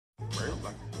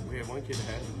like we had one kid that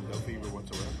had no fever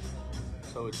whatsoever.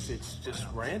 So it's just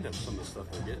random, some of the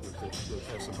stuff they're getting that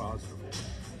tests positive for.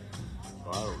 So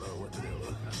I don't know what to do.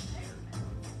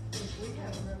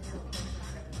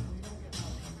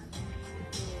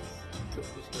 Cut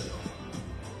this down.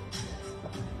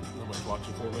 Nobody's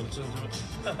watching 4 minutes into it.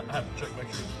 I have to check, make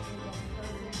sure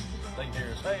they can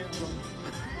hear us. Hey, everyone.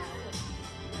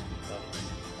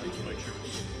 I need to make sure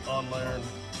it's on there. And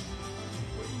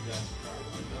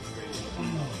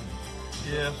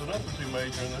yeah, so nothing too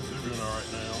major, and they're doing all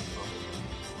right now.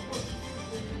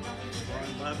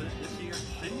 Loving it this year?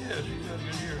 She's had a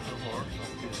good year so far.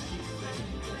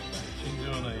 She's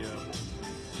doing a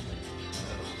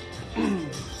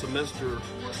semester,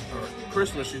 or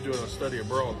Christmas, she's doing a study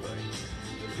abroad thing.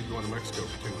 She's going to Mexico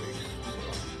for 2 weeks. So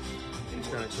she's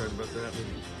kind of excited about that.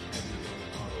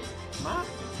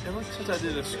 Ever since I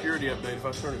did a security update, if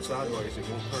I turn it sideways, it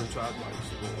won't turn sideways.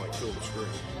 It won't like fill the screen.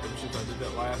 Ever since I did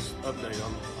that last update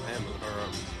on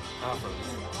iPhone,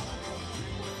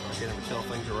 I can't ever tell if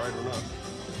things are right or not.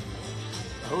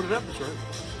 Hold it up, it's right.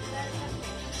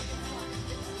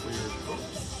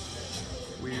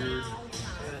 Weird.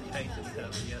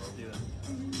 Yes, do it.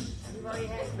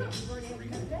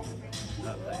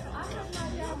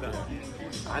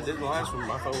 I did the last one.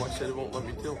 My phone, like I said, it won't let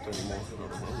me tilt anymore. I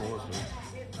don't know what's there.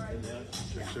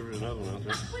 Check see if there's another one out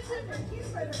there.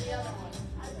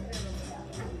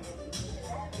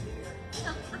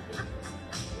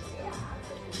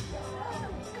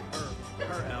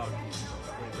 Her allergies are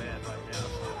pretty bad right now.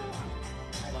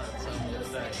 So some of the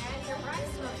day.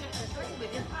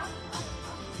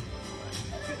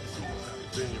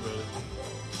 Seeing you, buddy.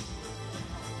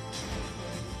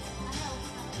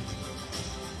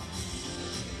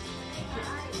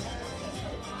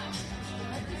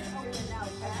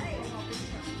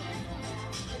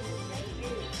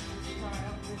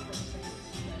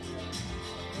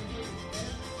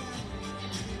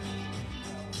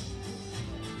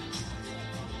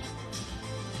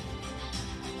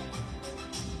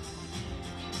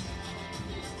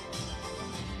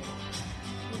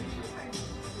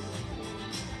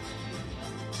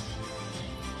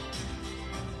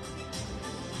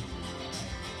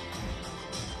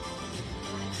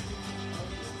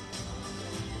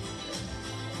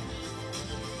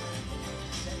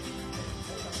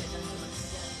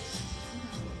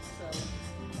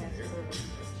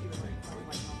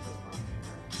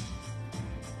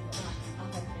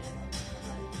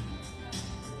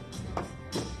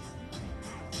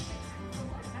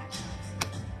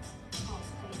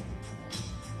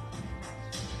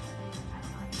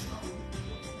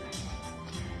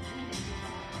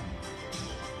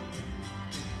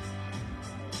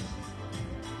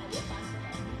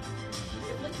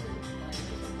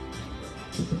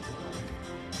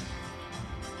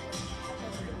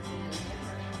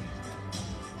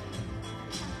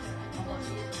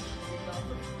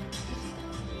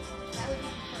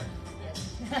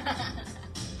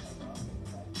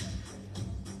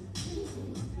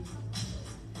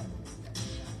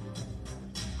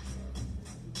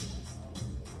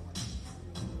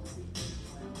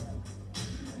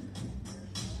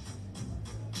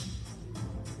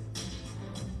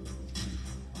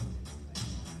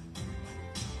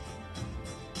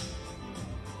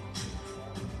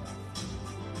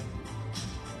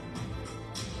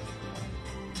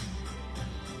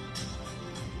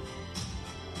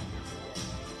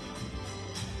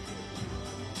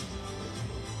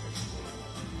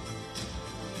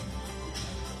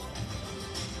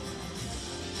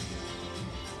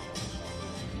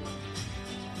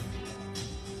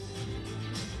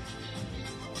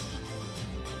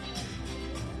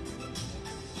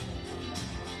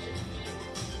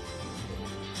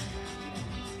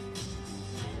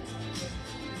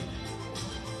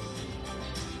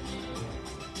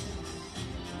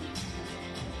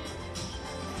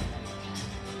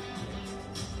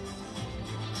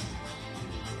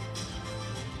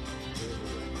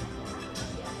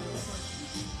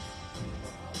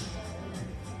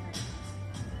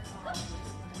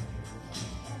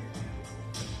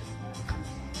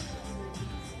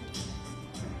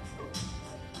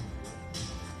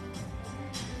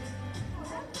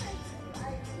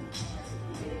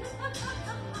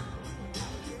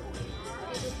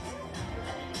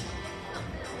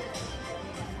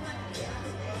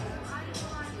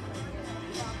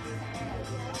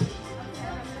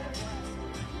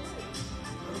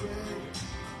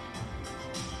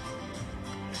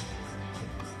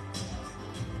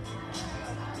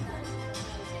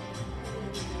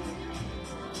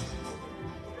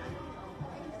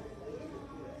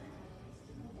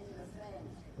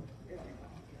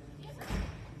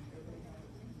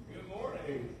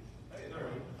 Hey there.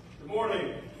 Good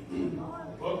morning.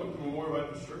 Welcome to Memorial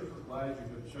Baptist Church. We're glad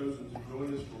you have chosen to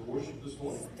join us for worship this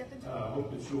morning. Hope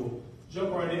that you'll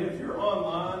jump right in. If you're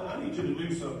online, I need you to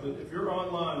do something. If you're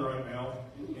online right now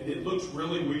and it looks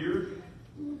really weird,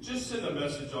 just send a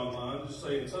message online. Just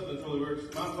saying something's really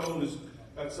weird. My phone has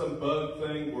got some bug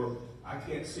thing where I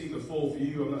can't see the full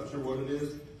view. I'm not sure what it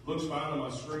is. Looks fine on my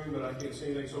screen, but I can't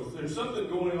see anything. So if there's something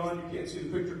going on, you can't see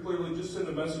the picture clearly, just send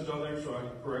a message on there so I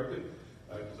can correct it,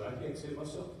 because I can't see it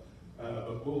myself.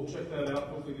 But we'll check that out.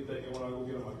 Hopefully get that going. I will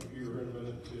get on my computer in a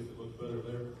minute and see if it looks better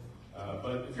there.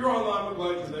 But if you're online, we're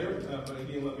glad you're there. But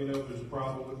again, let me know if there's a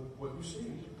problem with what you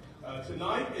see.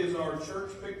 Tonight is our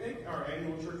church picnic, our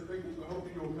annual church picnic. I hope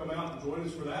you will come out and join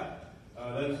us for that.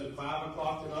 That is at 5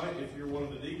 o'clock tonight. If you're one of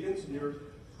the deacons and you're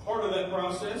part of that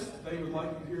process, they would like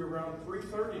you here around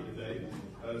 3:30 today.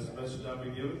 That's the message I've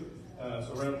been given.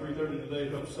 So around 3:30 today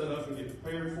to help set up and get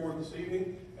prepared for this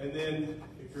evening. And then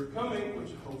if you're coming,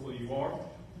 which hopefully you are,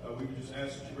 we can just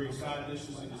ask that you bring side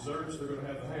dishes and desserts. They're going to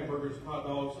have the hamburgers, hot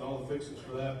dogs, and all the fixings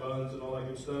for that, buns and all that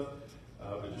good stuff.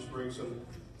 But just bring some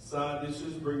side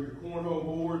dishes, bring your cornhole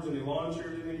boards, any lawn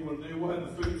chairs, anything you want to do. We'll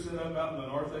have the food set up out in the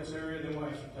narthex area. Then we'll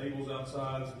have some tables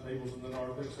outside, some tables in the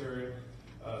narthex area.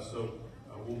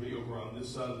 We'll be over on this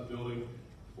side of the building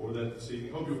for that this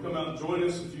evening. Hope you'll come out and join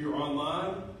us. If you're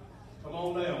online, come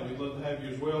on down. We'd love to have you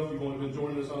as well. If you've only been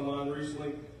joining us online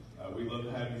recently, we'd love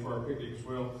to have you for our picnic as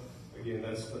well. Again,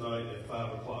 that's tonight at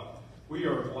 5 o'clock. We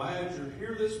are glad you're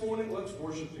here this morning. Let's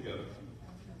worship together.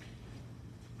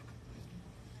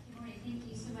 Good morning. Thank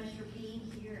you so much for being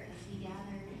here as we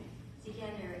gather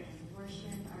together and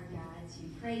worship our God, to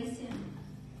praise Him,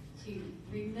 to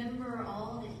remember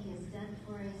all that He has done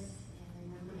for us,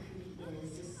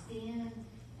 is to stand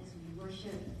as we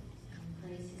worship and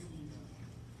praise His name.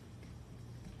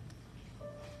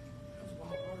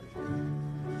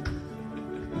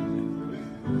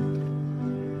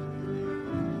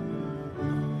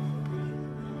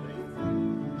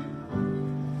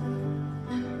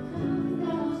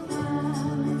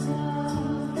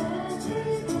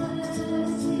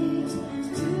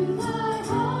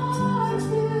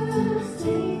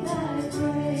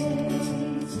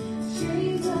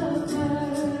 Streams of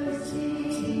mercy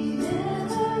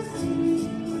never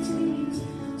cease.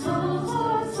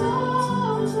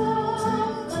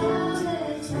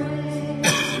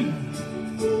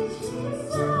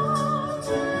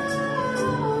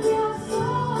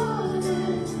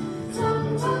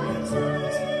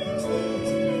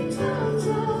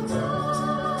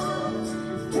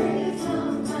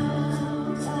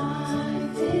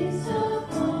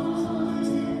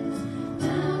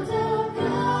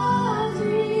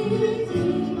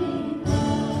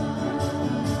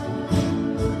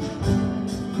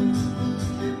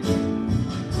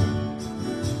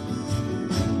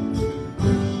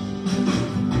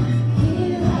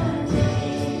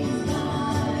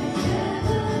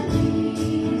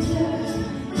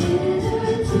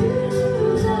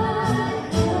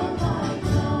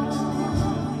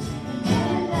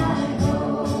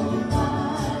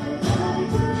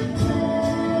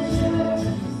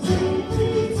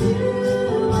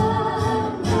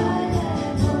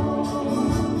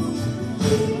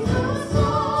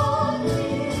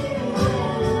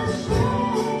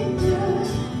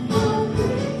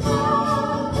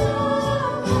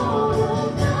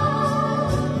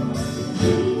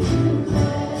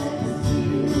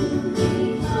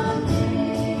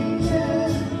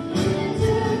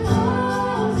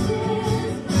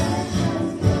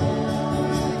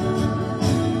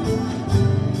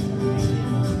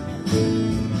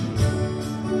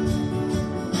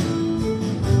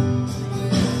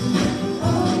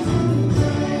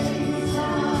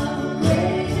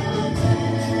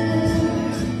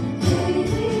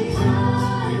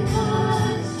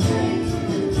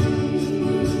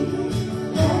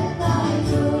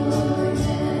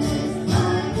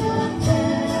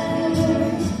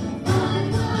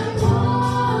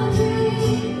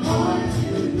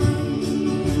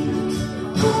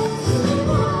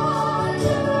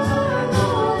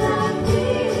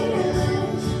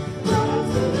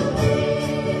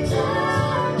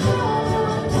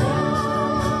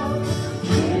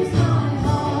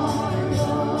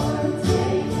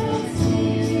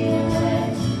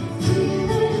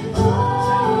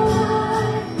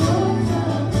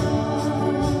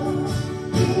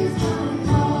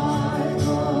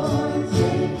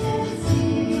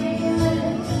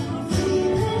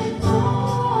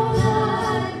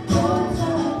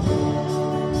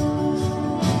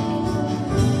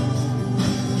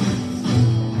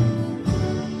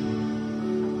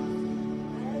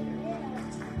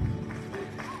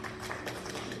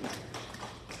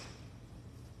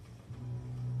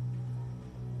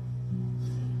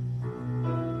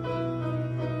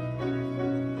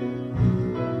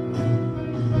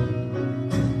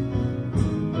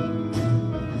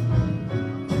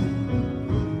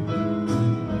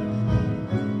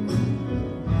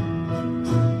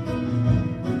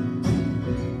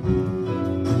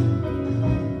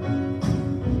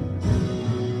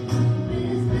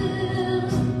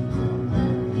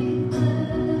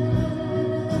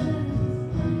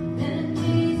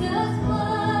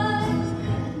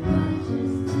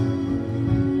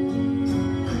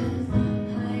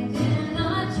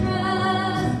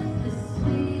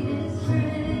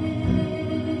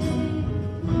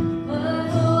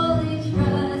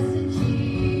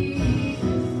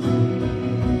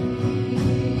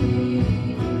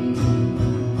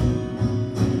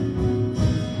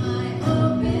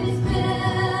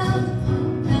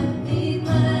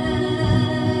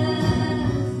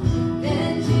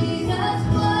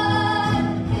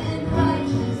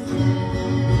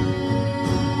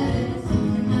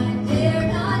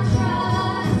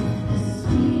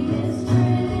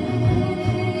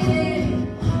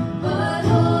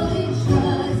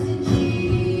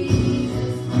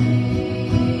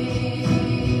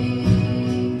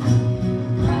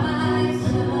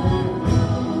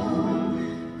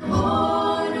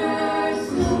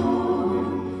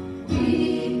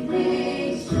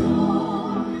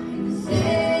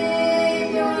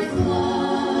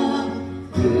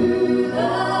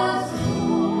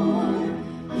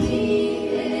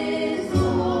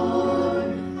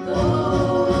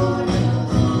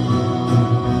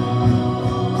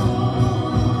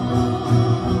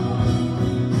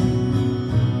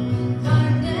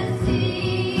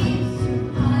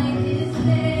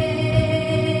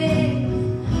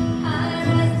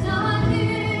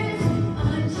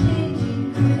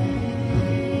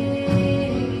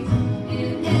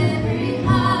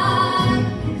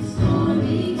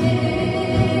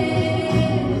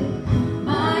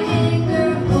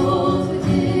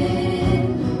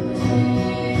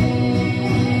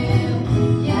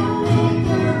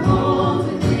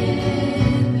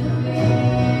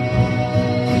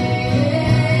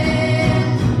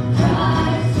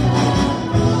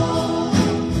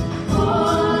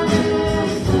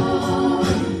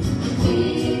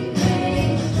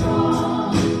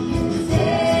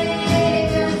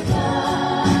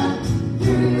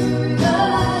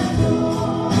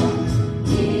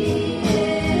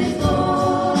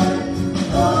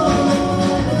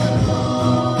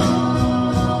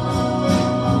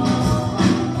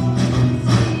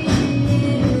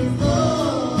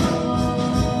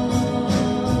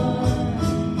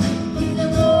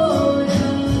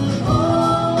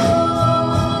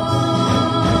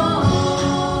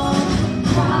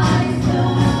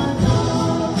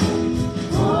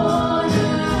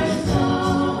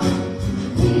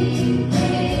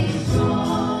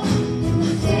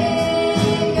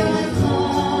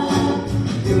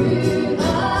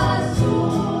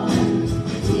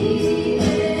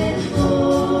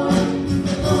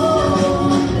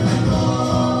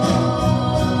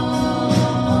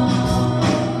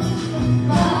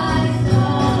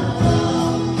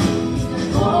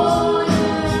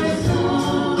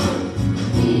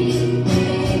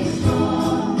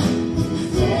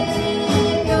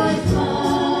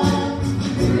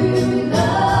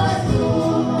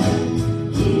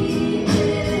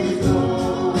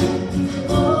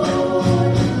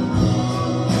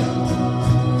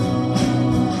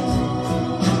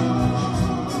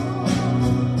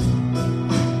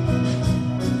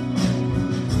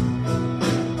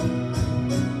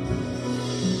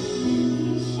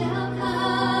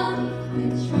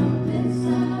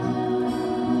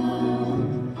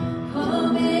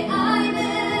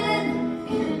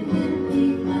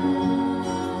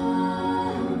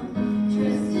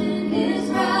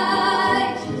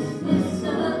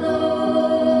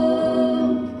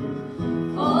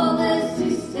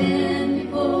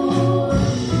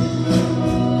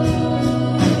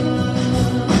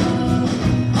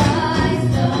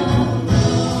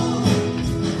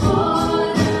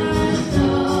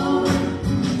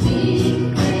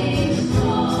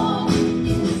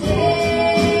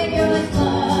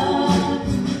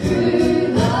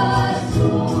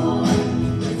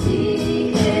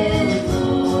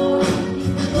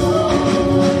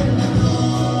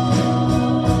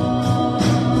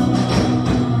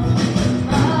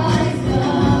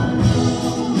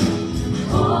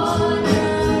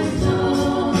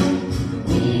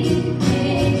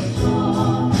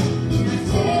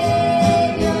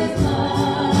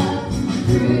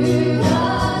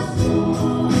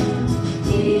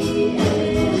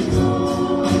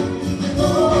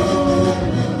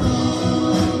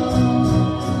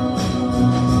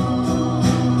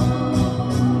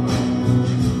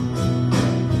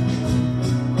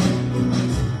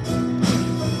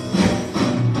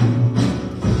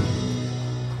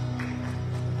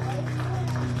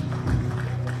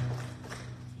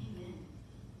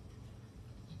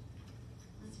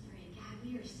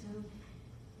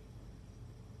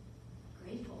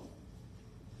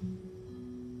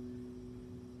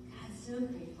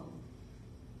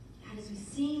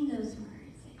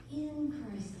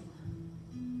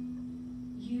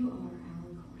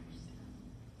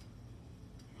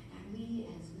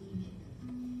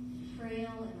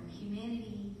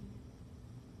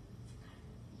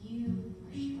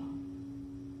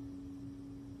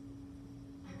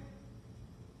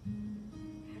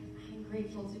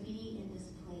 grateful to be in this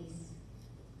place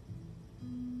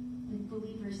with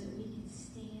believers that we can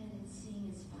stand and sing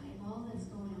in spite of all that's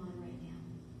going on right now.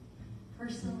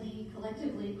 Personally,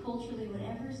 collectively, culturally,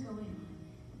 whatever's going on,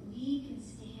 we can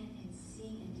stand and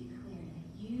sing and declare that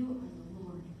you are the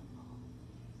Lord of all.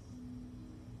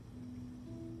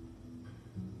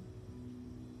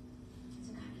 So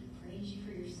God, we praise you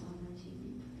for your sovereignty.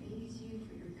 We praise you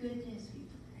for your goodness. We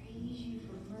praise you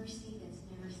for mercy that's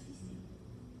never ceasing.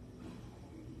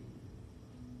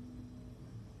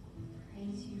 We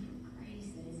praise you for grace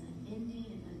that is unending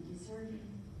and undeserving.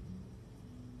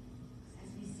 As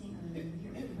we sing, we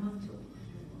are drawn to it,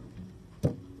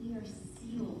 Lord. We are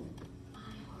sealed.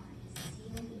 My heart is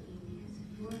sealed in you because of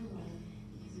your blood,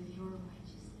 because of your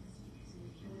righteousness, because of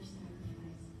your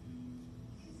sacrifice,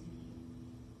 because of you.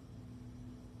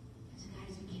 So God,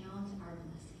 as we count our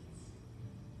blessings,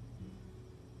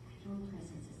 your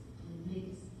presence is the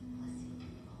biggest blessing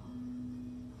of all.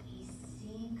 We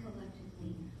sing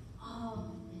collectively,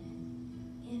 all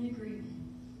men in agreement,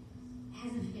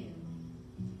 as a family,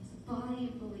 as a body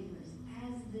of believers,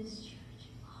 as this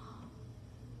church, all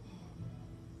men,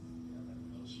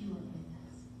 that you are with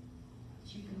us, that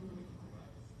you go before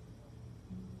us,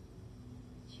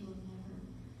 that you will never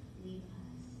leave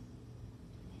us,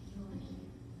 that you are here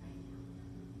right now.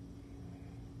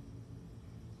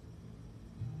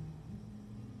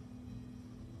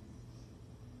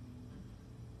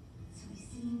 So we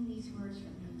sing these words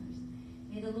from Numbers.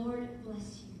 May the Lord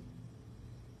bless you.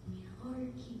 May the Lord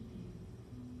keep you.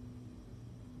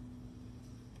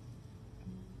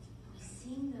 We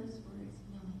sing those words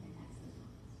knowing that that's the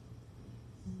promise.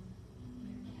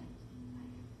 We are kept by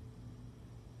God.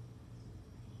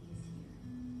 He is here.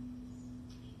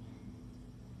 Amen.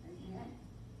 Amen. Amen.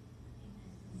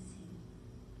 Let's sing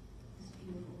those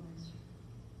beautiful words.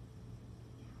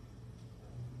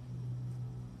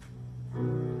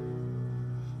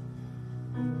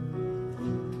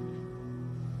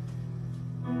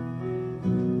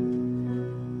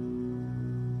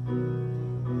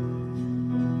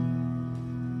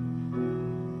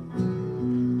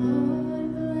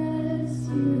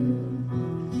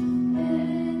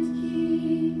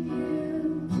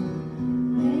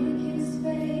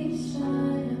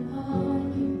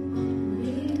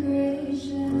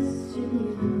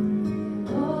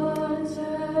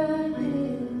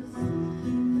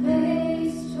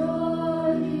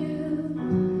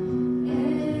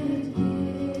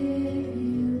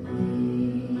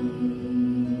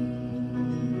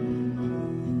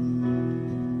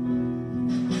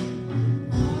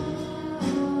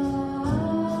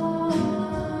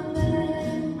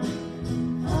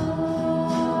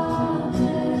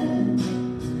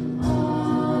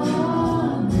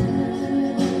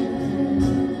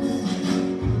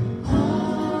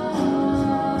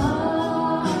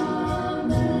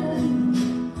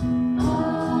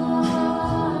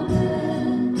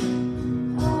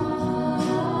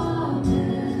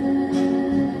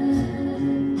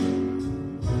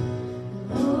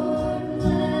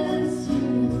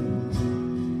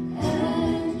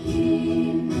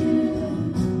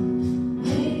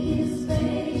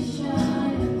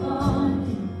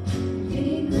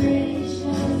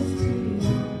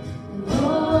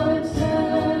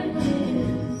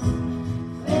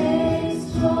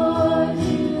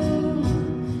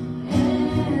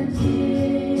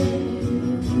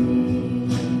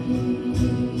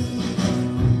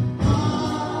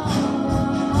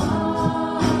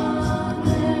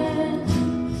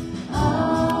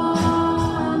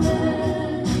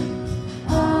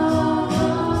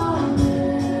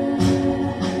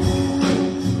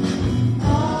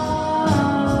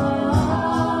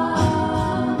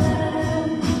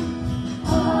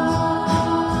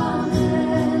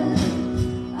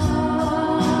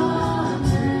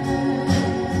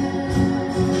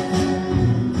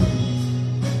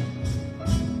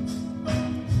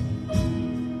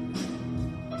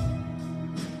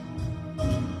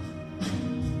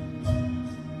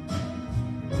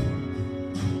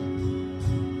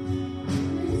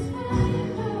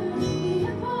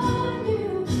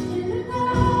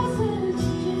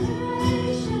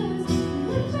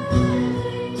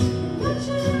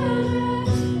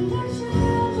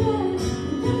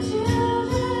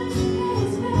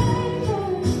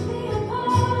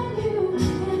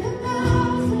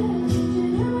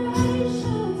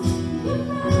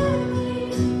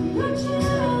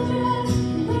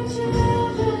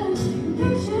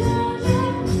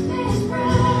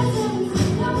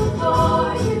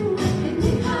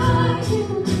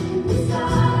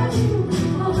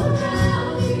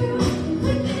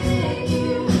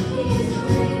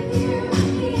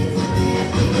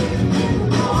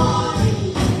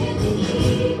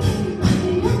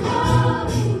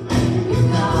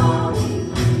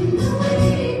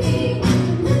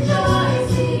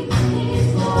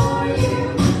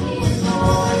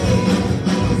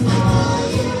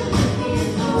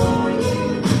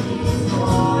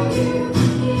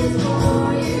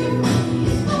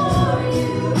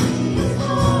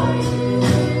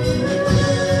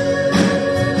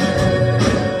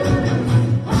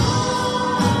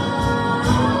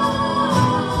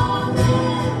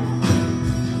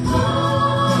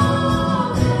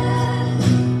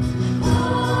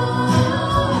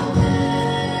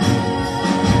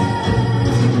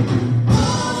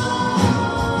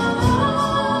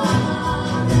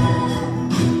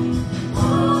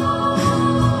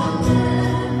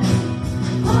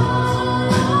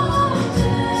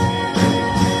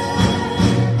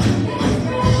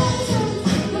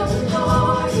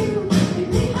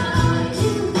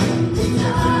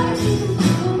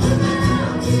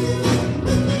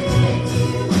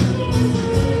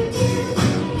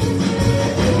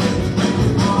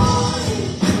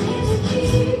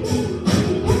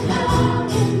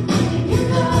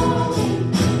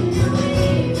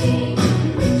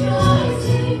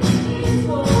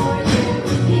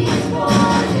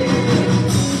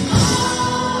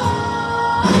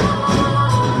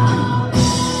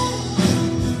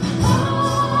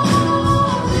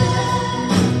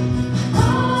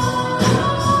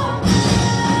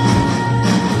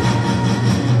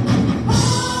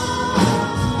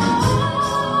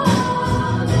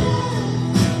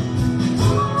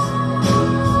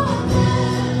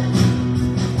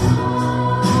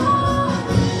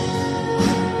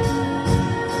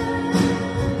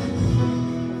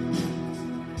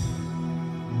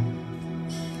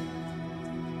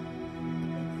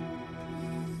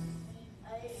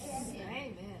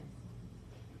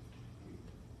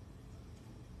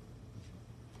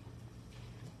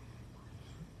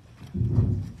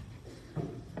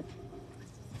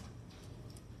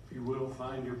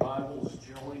 find your Bibles,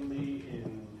 join me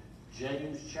in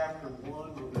James chapter 1.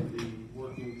 We're going to be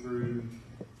working through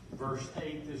verse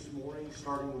 8 this morning,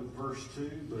 starting with verse 2.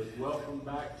 But welcome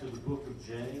back to the book of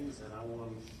James, and I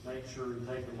want to make sure to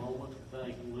take a moment to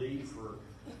thank Lee for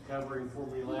covering for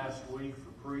me last week for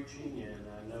preaching, and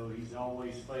I know he's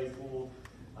always faithful.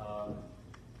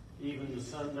 Even the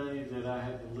Sunday that I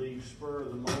had to leave spur of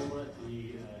the moment,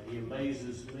 he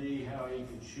amazes me how he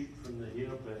can shoot from the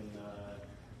hip and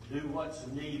do what's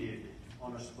needed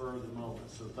on a spur of the moment.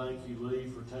 So thank you, Lee,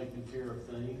 for taking care of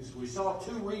things. We saw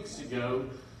 2 weeks ago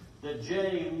that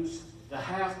James, the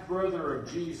half-brother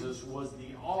of Jesus, was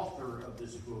the author of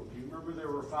this book. You remember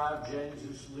there were 5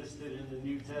 Jameses listed in the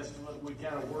New Testament. We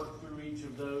kind of worked through each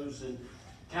of those and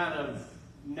kind of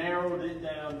narrowed it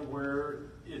down to where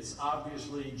it's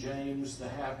obviously James, the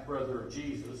half-brother of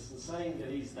Jesus, and saying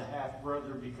that he's the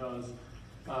half-brother because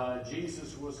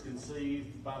Jesus was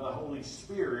conceived by the Holy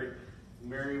Spirit.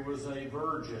 Mary was a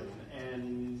virgin,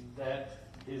 and that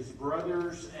his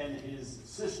brothers and his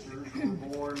sisters were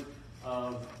born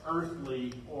of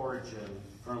earthly origin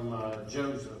from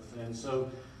Joseph. And so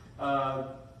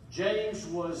James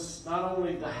was not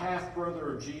only the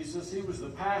half-brother of Jesus, he was the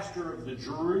pastor of the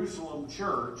Jerusalem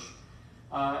church,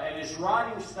 and his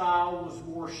writing style was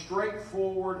more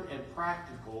straightforward and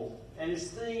practical, and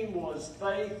his theme was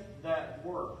faith that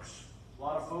works. A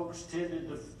lot of folks tend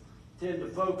to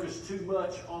focus too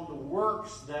much on the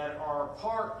works that are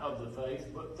part of the faith,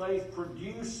 but faith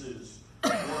produces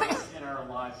works in our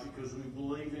life because we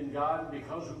believe in God, and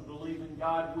because we believe in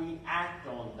God, we act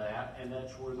on that, and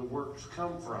that's where the works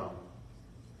come from.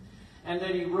 And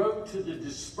then he wrote to the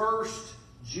dispersed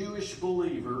Jewish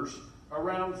believers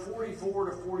around 44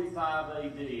 to 45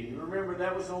 AD. And remember,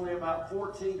 that was only about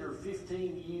 14 or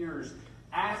 15 years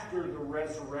after the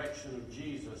resurrection of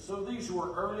Jesus. So these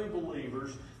were early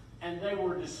believers, and they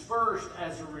were dispersed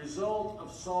as a result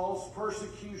of Saul's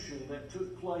persecution that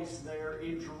took place there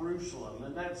in Jerusalem.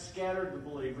 And that scattered the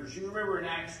believers. You remember in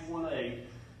Acts 1:8,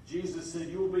 Jesus said,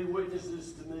 "You will be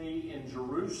witnesses to me in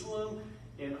Jerusalem,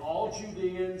 in all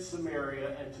Judea and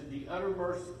Samaria, and to the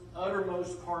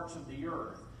uttermost parts of the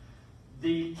earth."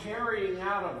 The carrying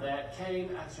out of that came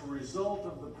as a result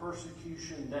of the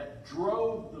persecution that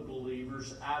drove the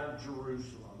believers out of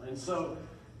Jerusalem. And so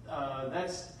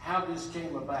that's how this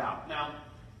came about. Now,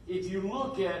 if you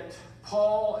look at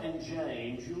Paul and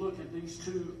James, you look at these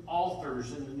 2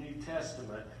 authors in the New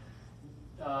Testament,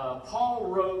 Paul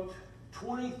wrote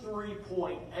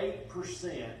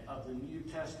 23.8% of the New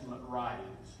Testament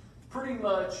writings. Pretty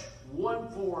much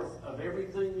 1/4 of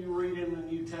everything you read in the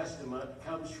New Testament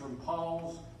comes from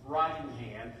Paul's writing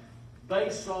hand,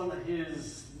 based on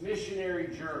his missionary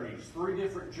journeys, 3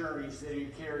 different journeys that he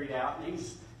carried out, and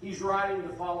he's writing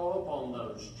to follow up on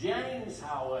those. James,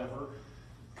 however,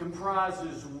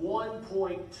 comprises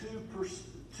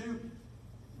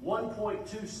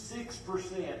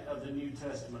 1.26% of the New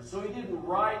Testament. So he didn't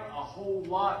write a whole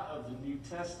lot of the New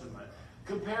Testament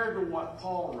compared to what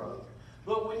Paul wrote.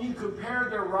 But when you compare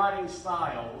their writing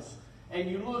styles, and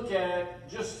you look at,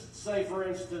 just say for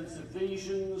instance,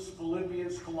 Ephesians,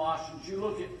 Philippians, Colossians, you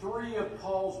look at 3 of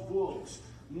Paul's books,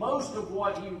 most of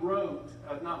what he wrote,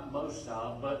 not most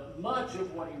of, but much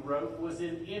of what he wrote was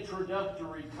in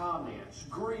introductory comments,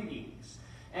 greetings.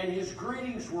 And his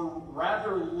greetings were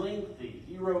rather lengthy.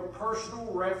 He wrote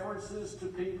personal references to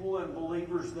people and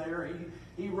believers there.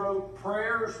 He wrote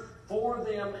prayers for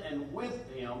them and with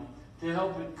them to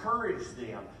help encourage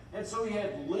them. And so he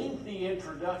had lengthy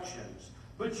introductions.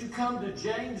 But you come to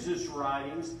James's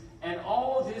writings, and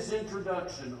all of his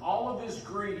introduction, all of his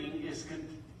greeting is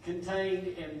contained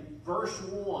in verse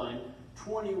 1,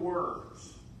 20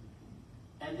 words.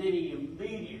 And then he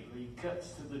immediately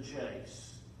cuts to the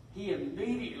chase. He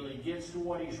immediately gets to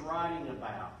what he's writing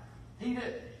about.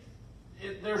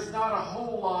 There's not a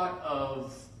whole lot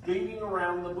of beating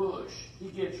around the bush. He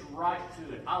gets right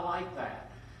to it. I like that.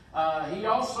 He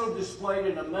also displayed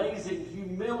an amazing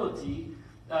humility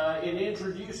in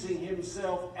introducing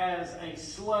himself as a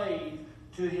slave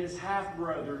to his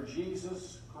half-brother,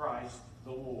 Jesus Christ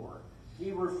the Lord.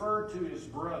 He referred to his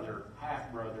brother,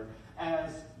 half-brother,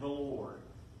 as the Lord.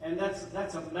 And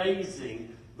that's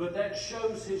amazing, but that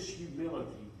shows his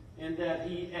humility in that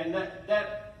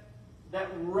that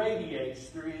radiates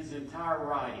through his entire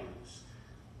writings.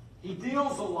 He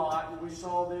deals a lot, and we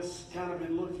saw this kind of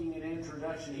in looking at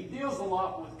introduction, he deals a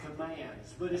lot with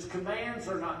commands, but his commands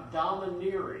are not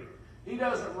domineering. He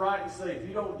doesn't write and say, if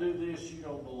you don't do this, you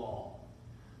don't belong.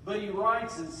 But he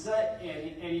writes and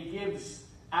he gives,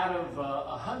 out of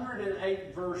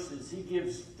 108 verses, he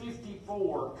gives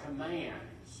 54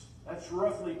 commands. That's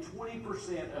roughly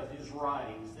 20% of his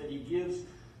writings that he gives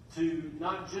to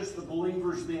not just the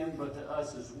believers then, but to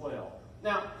us as well.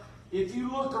 Now, if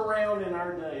you look around in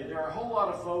our day, there are a whole lot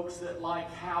of folks that like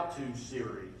how-to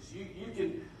series.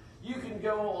 You can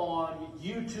go on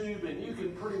YouTube and you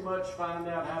can pretty much find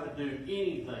out how to do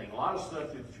anything. A lot of stuff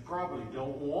that you probably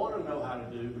don't want to know how to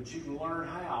do, but you can learn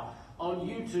how on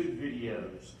YouTube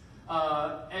videos.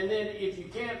 And then if you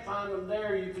can't find them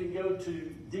there, you can go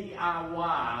to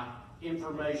DIY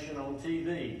information on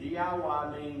TV.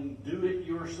 DIY meaning do it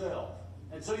yourself.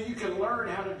 And so you can learn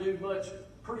how to do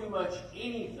pretty much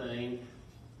anything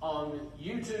on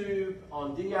YouTube,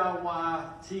 on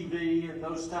DIY TV, and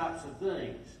those types of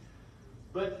things.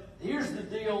 But here's the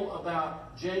deal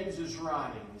about James's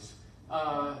writings.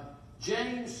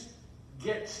 James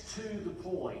gets to the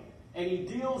point, and he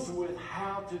deals with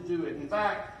how to do it. In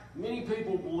fact, many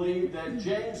people believe that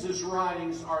James's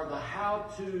writings are the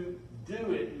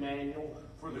how-to-do-it manual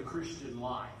for the Christian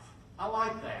life. I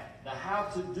like that, the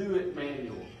how-to-do-it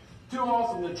manual. Too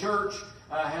often the church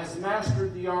has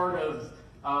mastered the art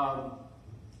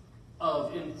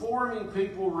of informing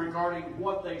people regarding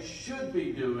what they should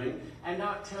be doing and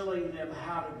not telling them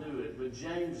how to do it. But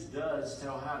James does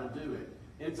tell how to do it.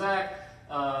 In fact,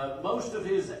 most of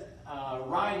his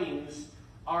writings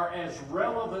are as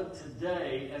relevant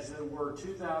today as they were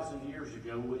 2,000 years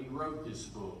ago when he wrote this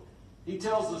book. He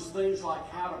tells us things like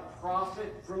how to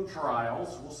profit from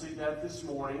trials. We'll see that this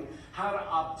morning. How to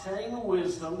obtain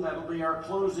wisdom. That'll be our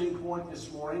closing point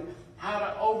this morning. How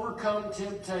to overcome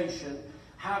temptation.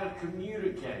 How to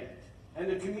communicate. And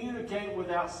to communicate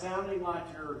without sounding like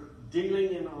you're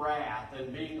dealing in wrath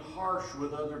and being harsh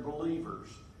with other believers.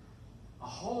 A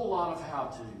whole lot of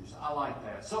how-tos. I like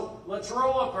that. So let's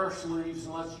roll up our sleeves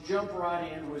and let's jump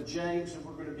right in with James. And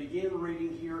we're going to begin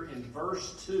reading here in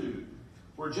verse 2,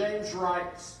 where James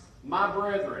writes, "My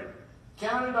brethren,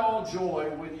 count it all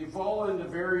joy when you fall into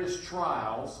various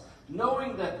trials,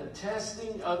 knowing that the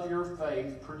testing of your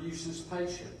faith produces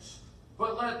patience.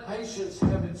 But let patience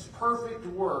have its perfect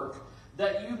work,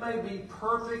 that you may be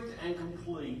perfect and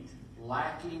complete,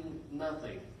 lacking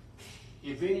nothing.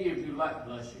 If any of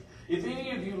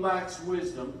you lacks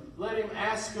wisdom, let him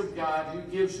ask of God, who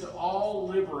gives to all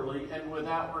liberally and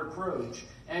without reproach,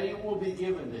 and it will be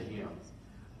given to him.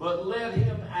 But let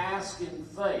him ask in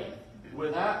faith,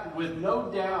 with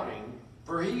no doubting,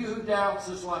 for he who doubts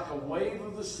is like a wave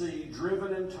of the sea,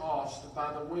 driven and tossed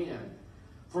by the wind.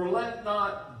 For let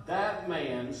not that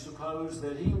man suppose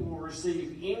that he will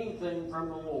receive anything from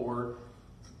the Lord.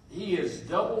 He is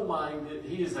double-minded.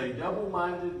 He is a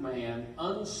double-minded man,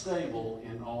 unstable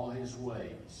in all his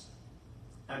ways."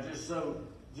 Now,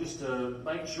 just to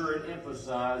make sure and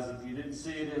emphasize, if you didn't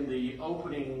see it in the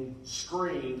opening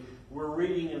screen, we're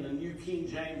reading in the New King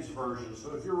James Version.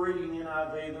 So if you're reading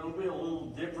NIV, there'll be a little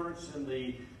difference in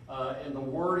the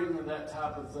wording and that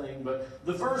type of thing. But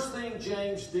the first thing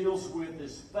James deals with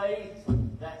is faith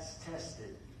that's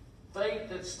tested. Faith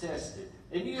that's tested.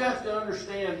 And you have to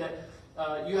understand that,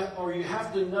 you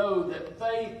have to know that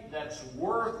faith that's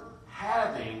worth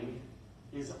having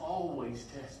is always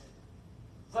tested.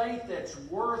 Faith that's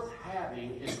worth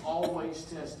having is always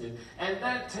tested. And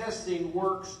that testing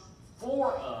works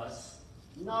for us,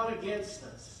 not against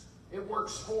us. It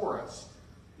works for us.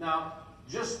 Now,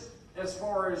 just as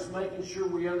far as making sure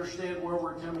we understand where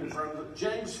we're coming from,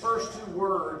 James' first two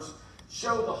words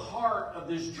show the heart of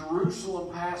this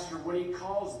Jerusalem pastor when he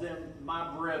calls them my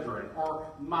brethren or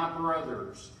my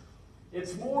brothers.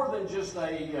 It's more than just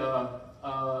a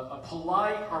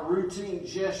polite or routine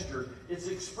gesture. It's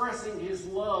expressing his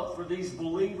love for these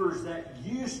believers that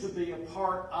used to be a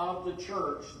part of the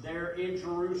church there in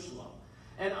Jerusalem.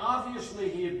 And obviously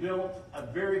he had built a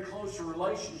very close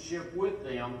relationship with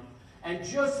them. And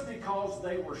just because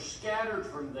they were scattered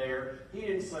from there, he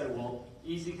didn't say, well,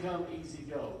 easy come, easy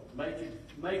go. Make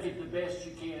it the best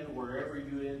you can wherever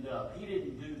you end up. He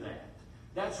didn't do that.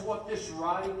 That's what this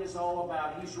writing is all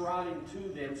about. He's writing to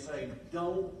them saying,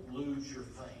 don't lose your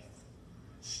faith.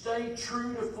 Stay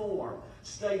true to form.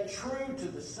 Stay true to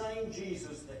the same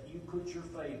Jesus that you put your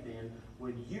faith in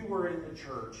when you were in the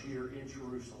church here in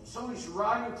Jerusalem. So he's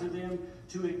writing to them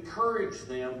to encourage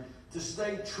them to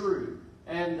stay true.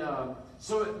 And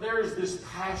so there is this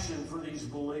passion for these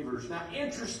believers. Now,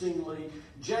 interestingly,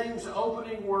 James'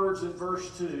 opening words in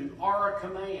verse 2 are a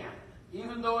command,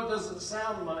 even though it doesn't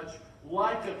sound much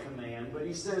like a command. But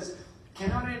he says,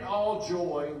 count it all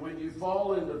joy when you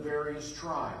fall into various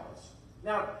trials.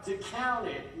 Now, to count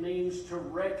it means to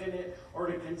reckon it or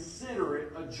to consider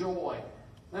it a joy.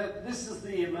 Now, this is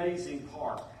the amazing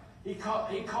part. He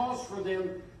calls for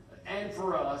them and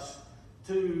for us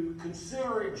to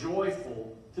consider it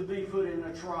joyful to be put in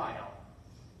a trial.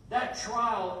 That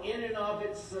trial in and of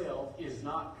itself is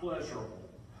not pleasurable.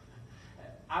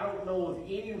 I don't know of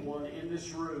anyone in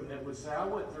this room that would say, I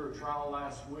went through a trial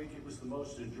last week. It was the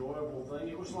most enjoyable thing.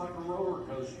 It was like a roller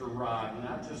coaster ride, and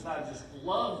I just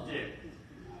loved it.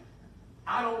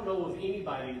 I don't know of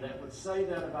anybody that would say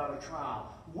that about a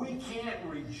trial. We can't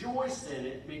rejoice in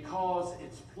it because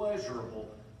it's pleasurable,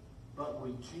 but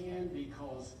we can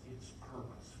because it's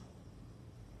purposeful.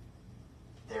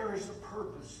 There is a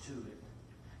purpose to it.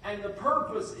 And the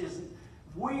purpose is,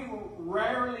 we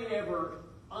rarely ever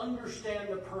understand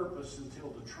the purpose until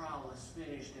the trial is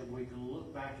finished and we can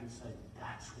look back and say,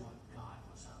 that's what God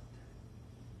was up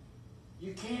to.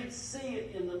 You can't see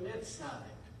it in the midst of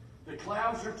it. The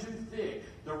clouds are too thick.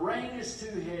 The rain is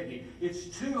too heavy. It's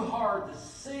too hard to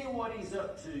see what he's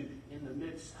up to in the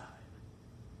midst of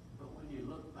it. But when you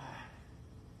look back,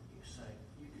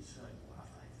 you can say, what a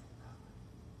faithful God.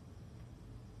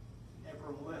 He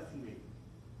never left me.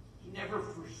 He never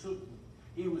forsook me.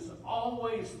 He was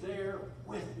always there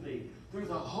with me through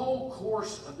the whole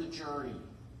course of the journey.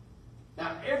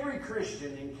 Now, every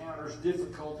Christian encounters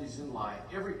difficulties in life.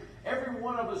 Every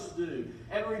one of us do.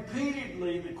 And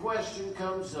repeatedly the question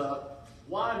comes up,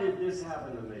 why did this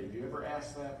happen to me? You ever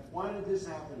ask that? Why did this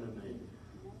happen to me?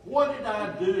 What did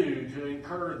I do to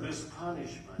incur this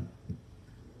punishment?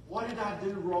 What did I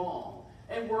do wrong?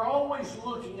 And we're always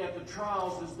looking at the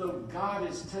trials as though God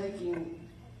is taking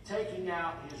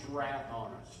out his wrath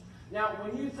on us. Now,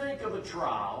 when you think of a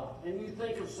trial, and you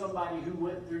think of somebody who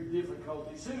went through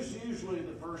difficulties, who's usually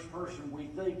the first person we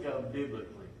think of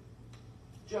biblically?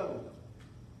 Job.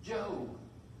 Job.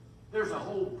 There's a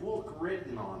whole book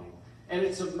written on him. And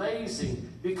it's amazing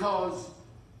because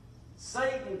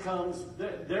Satan comes,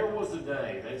 there was a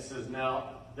day, that says, now,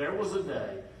 there was a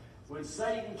day when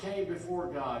Satan came before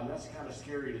God, and that's kind of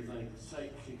scary to think that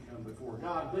Satan could come before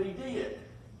God, but he did.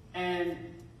 And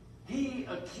he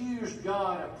accused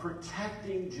God of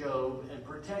protecting Job and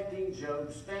protecting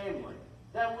Job's family.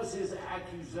 That was his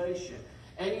accusation.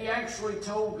 And he actually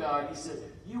told God, he said,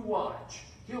 you watch.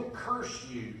 He'll curse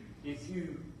you if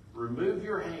you remove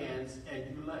your hands and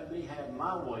you let me have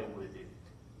my way with him.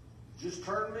 Just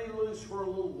turn me loose for a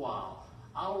little while.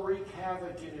 I'll wreak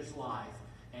havoc in his life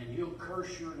and he'll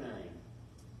curse your name.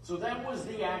 So that was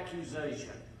the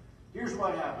accusation. Here's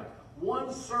what happened.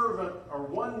 One servant or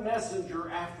one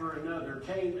messenger after another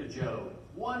came to Job.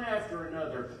 One after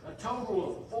another. A total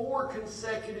of 4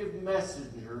 consecutive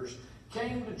messengers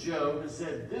came to Job and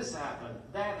said, this happened,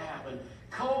 that happened,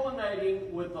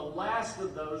 culminating with the last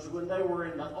of those when they were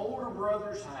in the older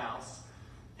brother's house,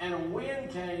 and a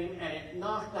wind came and it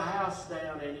knocked the house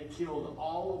down and it killed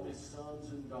all of his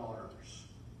sons and daughters.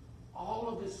 All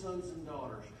of his sons and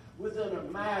daughters. Within a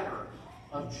matter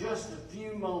of just a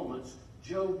few moments,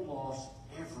 Job lost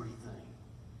everything.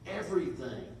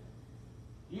 Everything.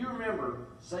 You remember,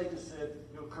 Satan said,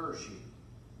 he'll curse you.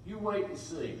 You wait and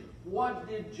see. What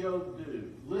did Job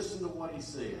do? Listen to what he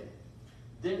said.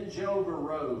 Then Job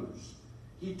arose.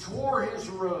 He tore his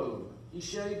robe. He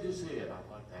shaved his head.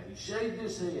 I like that. He shaved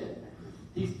his head.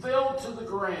 He fell to the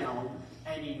ground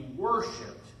and he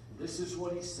worshiped. This is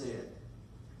what he said.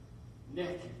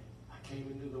 Naked I came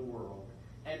into the world,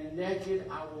 and naked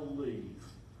I will leave.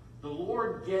 The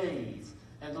Lord gave,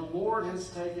 and the Lord has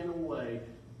taken away.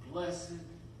 Blessed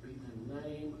be the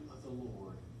name of the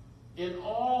Lord. In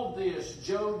all this,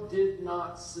 Job did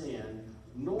not sin,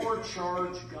 nor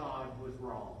charge God with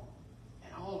wrong.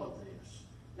 In all of this.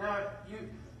 Now,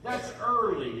 that's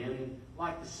early in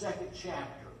like the 2nd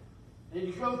chapter. And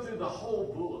you go through the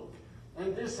whole book.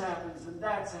 And this happens, and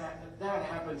that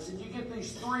happens. And you get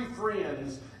these 3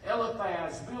 friends,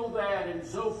 Eliphaz, Bildad, and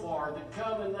Zophar, that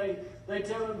come and they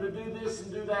tell him to do this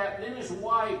and do that. And then his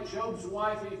wife, Job's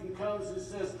wife, even comes and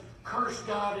says, curse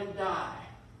God and die.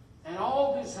 And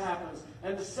all this happens.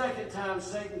 And the second time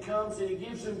Satan comes and he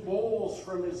gives him boils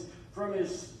from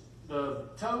the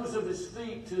toes of his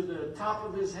feet to the top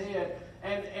of his head.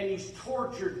 And he's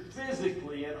tortured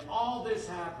physically. And all this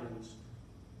happens.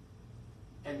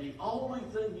 And the only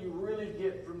thing you really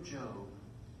get from Job,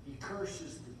 he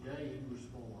curses the day he was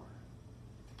born.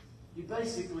 He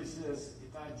basically says,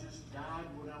 if I just died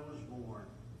when I was born,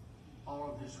 all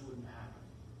of this wouldn't happen.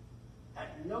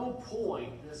 At no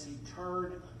point does he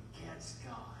turn against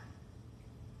God.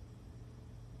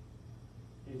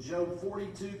 In Job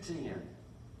 42:10,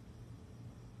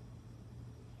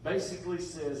 basically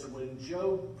says when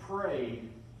Job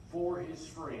prayed for his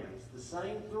friends, the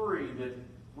same 3 that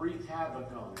wreaked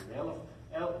havoc on him,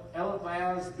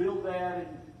 Eliphaz, Bildad,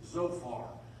 and Zophar.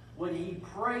 When he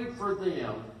prayed for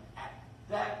them, at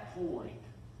that point,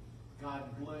 God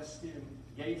blessed him,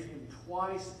 gave him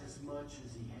twice as much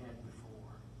as he had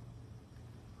before.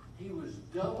 He was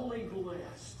doubly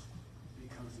blessed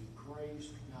because he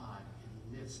praised God in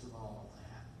the midst of all of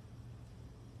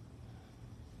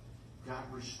that. God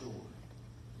restored.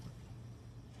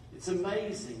 It's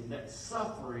amazing that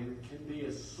suffering can be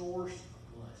a source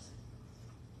of blessing.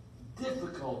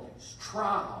 Difficulties,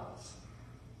 trials,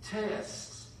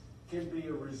 tests can be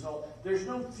a result. There's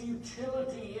no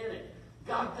futility in it.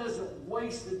 God doesn't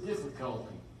waste the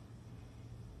difficulty.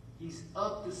 He's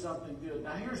up to something good.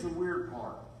 Now here's the weird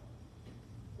part.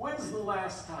 When's the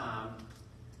last time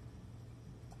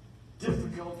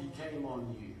difficulty came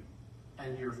on you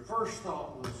and your first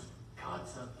thought was,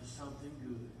 God's up to something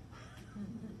good?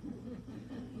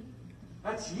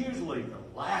 That's usually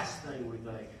the last thing we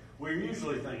think. We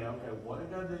usually think, okay, what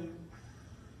did I do?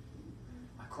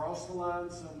 I crossed the line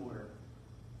somewhere.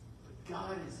 But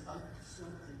God is up to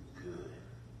something good.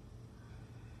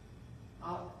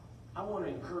 I want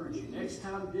to encourage you. Next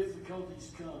time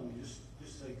difficulties come, you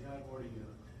just say, God, what are you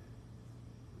up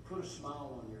to? Put a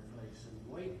smile on your face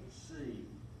and wait to see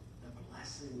the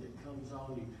blessing that comes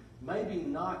on you. Maybe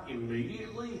not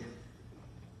immediately,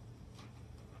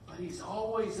 but He's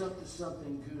always up to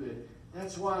something good.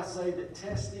 That's why I say that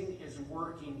testing is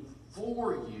working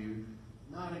for you,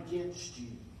 not against you.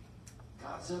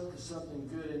 God's up to something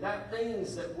good. And that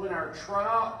means that when our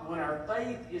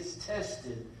faith is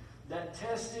tested, that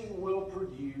testing will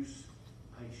produce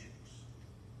patience.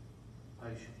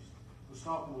 Patience. I was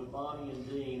talking with Bonnie and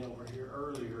Dean over here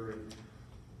earlier, and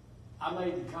I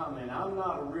made the comment, I'm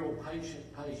not a real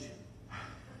patient.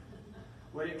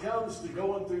 When it comes to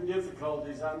going through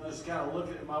difficulties, I'm just kind of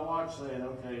looking at my watch saying,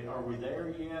 okay, are we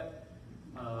there yet?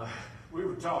 We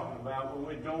were talking about when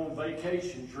we'd go on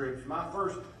vacation trips.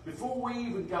 Before we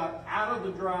even got out of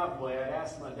the driveway, I'd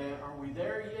ask my dad, are we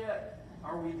there yet?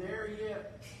 Are we there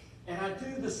yet? And I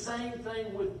do the same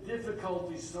thing with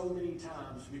difficulties so many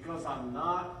times because I'm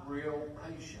not real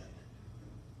patient.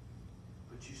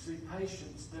 But you see,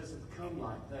 patience doesn't come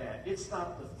like that. It's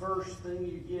not the first thing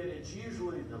you get. It's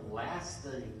usually the last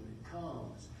thing that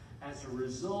comes as a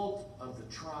result of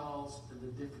the trials and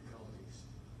the difficulties.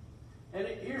 And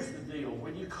here's the deal.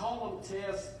 When you call them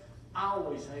tests, I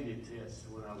always hated tests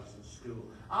when I was in school.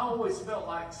 I always felt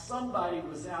like somebody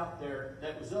was out there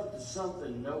that was up to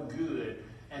something no good,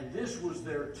 and this was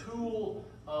their tool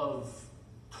of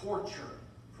torture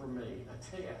for me,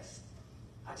 a test.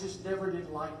 I just never did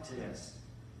like tests.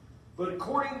 But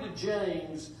according to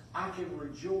James, I can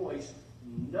rejoice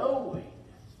knowing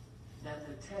that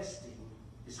the testing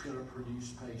is going to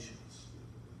produce patience.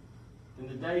 In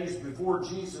the days before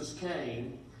Jesus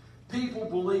came, people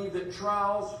believed that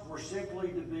trials were simply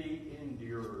to be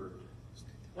endured.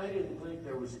 They didn't think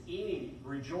there was any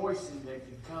rejoicing that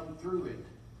could come through it.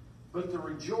 But the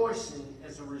rejoicing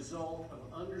is a result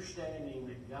of understanding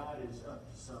that God is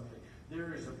up to something.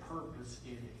 There is a purpose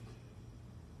in it.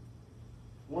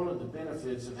 One of the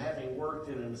benefits of having worked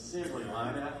in an assembly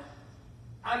line,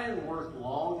 I didn't work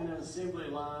long in an assembly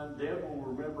line. Deb will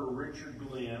remember Richard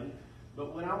Glenn.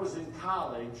 But when I was in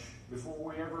college, before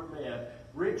we ever met,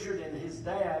 Richard and his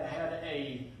dad had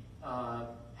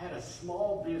a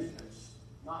small business,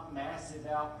 not massive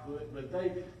output, but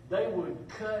they would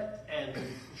cut and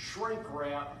shrink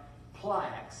wrap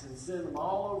plaques and send them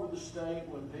all over the state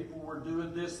when people were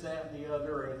doing this, that, and the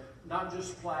other, and not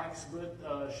just plaques, but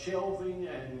shelving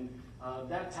and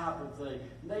that type of thing.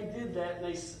 And they did that,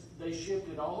 and they shipped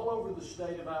it all over the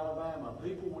state of Alabama.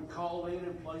 People would call in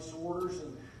and place orders,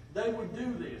 and they would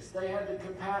do this. They had the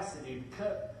capacity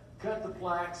to cut the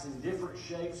plaques in different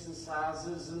shapes and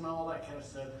sizes and all that kind of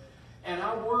stuff. And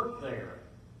I worked there.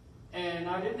 And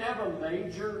I didn't have a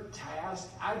major task.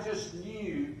 I just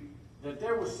knew that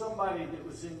there was somebody that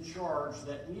was in charge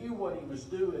that knew what he was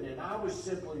doing, and I was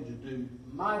simply to do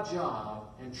my job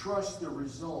and trust the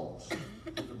results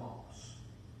to the boss.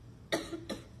 The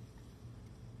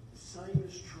same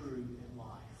is true in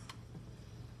life.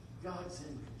 God's in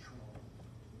control.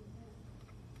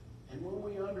 And when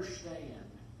we understand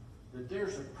that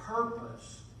there's a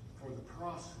purpose for the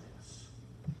process,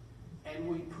 and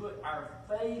we put our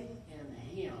faith in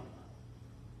Him,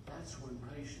 that's when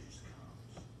patience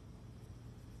comes.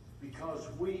 Because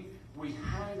we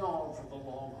hang on for the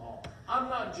long haul. I'm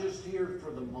not just here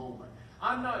for the moment.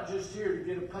 I'm not just here to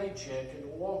get a paycheck and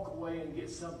walk away and get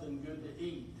something good to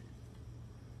eat.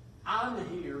 I'm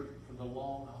here for the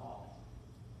long haul.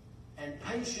 And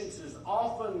patience is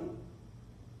often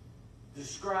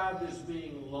described as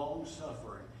being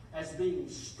long-suffering, as being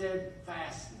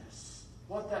steadfastness.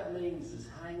 What that means is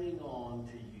hanging on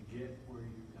till you get where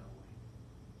you're going.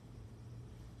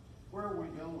 Where are we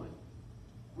going?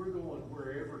 we're going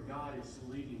wherever God is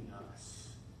leading us.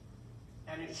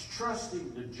 And it's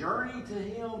trusting the journey to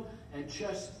Him and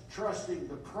just trusting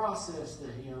the process to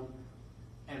Him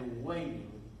and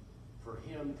waiting for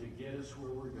Him to get us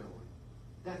where we're going.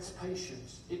 That's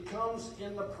patience. It comes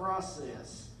in the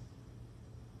process.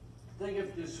 Think of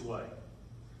it this way.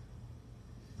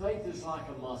 Faith is like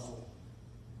a muscle.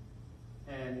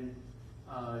 And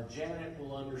Janet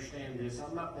will understand this.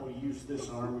 I'm not going to use this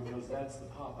arm because that's the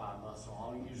Popeye muscle.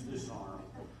 I'll use this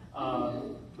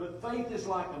arm. But faith is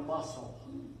like a muscle.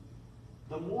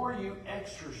 The more you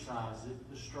exercise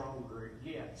it, the stronger it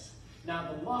gets.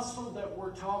 Now, the muscle that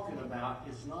we're talking about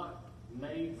is not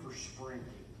made for sprinting.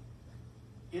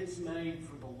 It's made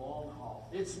for the long haul.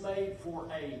 It's made for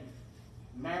a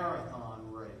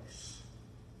marathon race.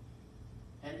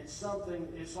 And it's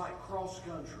like cross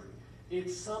country.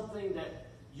 It's something that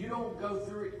you don't go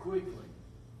through it quickly.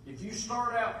 If you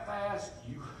start out fast,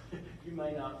 you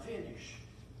may not finish.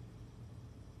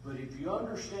 But if you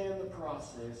understand the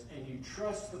process and you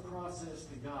trust the process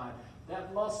to God,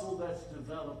 that muscle that's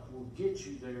developed will get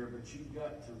you there, but you've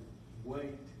got to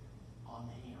wait on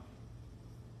Him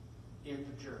in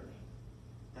the journey.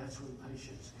 That's when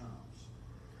patience comes.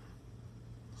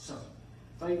 So,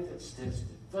 faith that's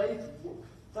tested.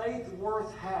 Faith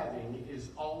worth having is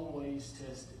always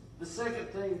tested. The second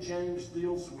thing James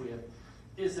deals with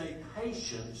is a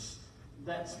patience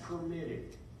that's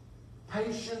permitted.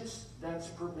 Patience that's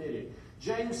permitted.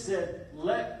 James said,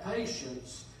 let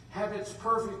patience have its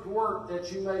perfect work,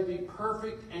 that you may be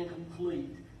perfect and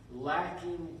complete,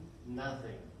 lacking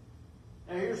nothing.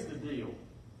 Now here's the deal.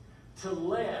 To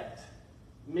let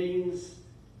means,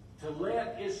 to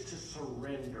let is to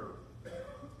surrender.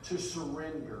 To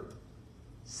surrender.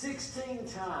 16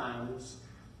 times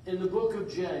in the book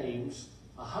of James,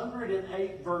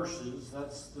 108 verses,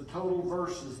 that's the total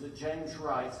verses that James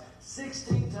writes.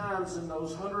 16 times in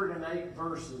those 108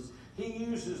 verses, he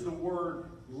uses the word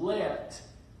let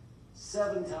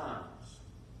 7 times.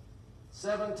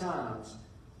 7 times.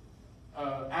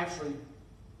 Actually,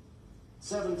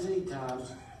 17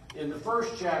 times in the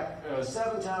first chapter,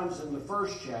 7 times in the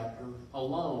first chapter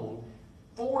alone,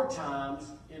 4 times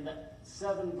in the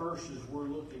 7 verses we're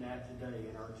looking at today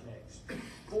in our text.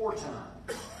 4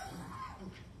 times.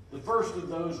 The first of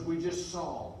those we just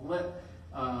saw.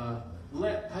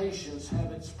 Let patience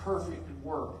have its perfect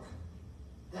work.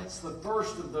 That's the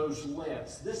first of those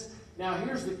lets. Now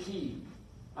here's the key.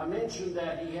 I mentioned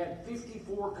that he had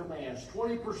 54 commands.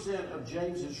 20% of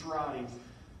James's writings.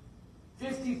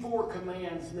 54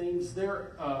 commands means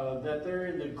that they're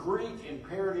in the Greek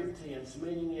imperative tense,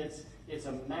 meaning it's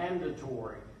a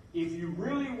mandatory. If you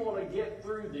really want to get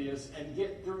through this and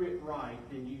get through it right,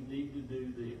 then you need to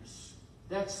do this.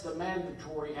 That's the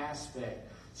mandatory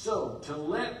aspect. So, to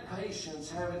let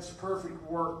patience have its perfect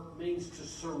work means to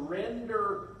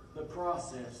surrender the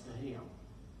process to Him.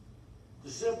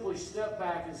 To simply step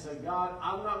back and say, God,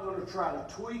 I'm not going to try to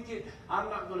tweak it. I'm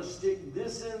not going to stick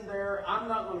this in there. I'm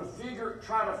not going to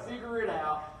try to figure it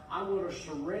out. I'm going to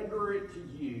surrender it to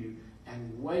you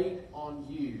and wait on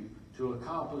you to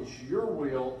accomplish your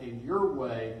will in your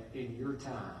way, in your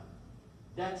time.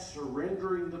 That's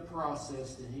surrendering the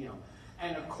process to Him.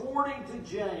 And according to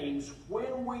James,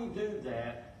 when we do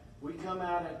that, we come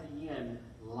out at the end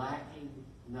lacking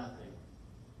nothing.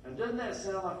 And doesn't that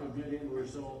sound like a good end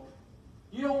result?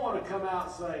 You don't want to come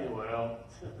out saying, well,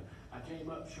 I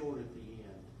came up short at the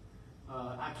end.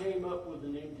 I came up with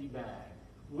an empty bag.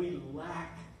 We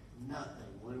lack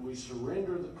nothing when we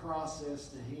surrender the process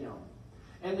to Him.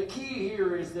 And the key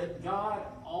here is that God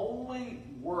only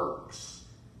works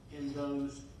in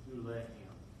those who let Him.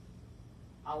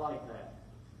 I like that.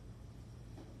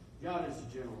 God is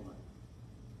a gentleman.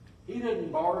 He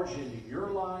doesn't barge into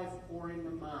your life or into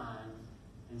mine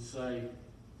and say,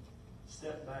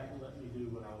 step back and let me do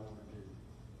what I want to do.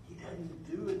 He doesn't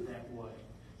do it that way.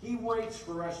 He waits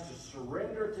for us to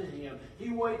surrender to Him. He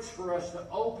waits for us to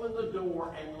open the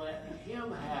door and let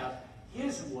Him have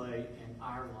His way in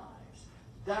our lives.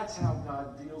 That's how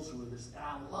God deals with us. And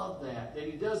I love that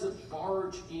He doesn't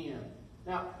barge in.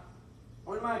 Now,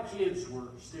 when my kids were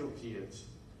still kids,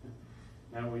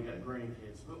 now we got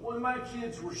grandkids, but when my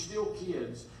kids were still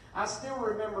kids, I still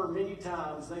remember many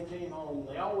times they came home,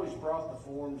 they always brought the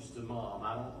forms to Mom.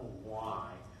 I don't know why,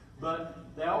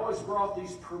 but they always brought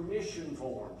these permission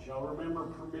forms. Y'all remember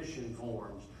permission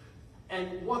forms?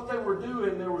 And what they were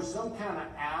doing, there was some kind of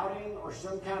outing or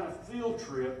some kind of field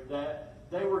trip that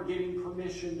they were getting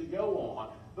permission to go on.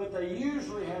 But we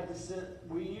usually had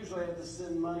to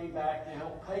send money back to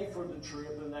help pay for the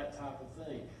trip and that type of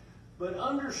thing. But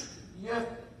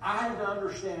I had to understand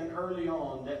understand early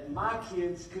on that my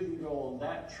kids couldn't go on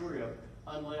that trip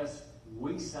unless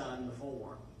we signed the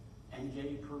form and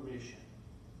gave permission.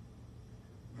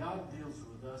 God deals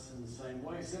with us in the same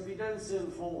way, except He doesn't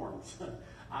send forms.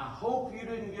 I hope you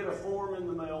didn't get a form in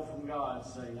the mail from God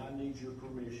saying, I need your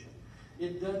permission.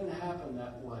 It doesn't happen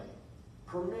that way.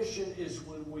 Permission is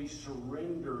when we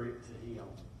surrender it to Him.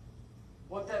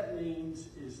 What that means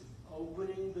is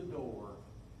opening the door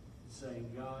and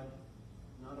saying, God,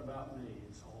 not about me,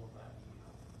 it's all about you.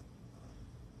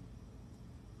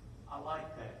 I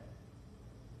like that.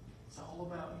 It's all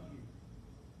about you.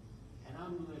 And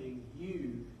I'm letting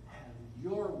you have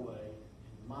your way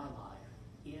in my life,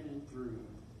 in and through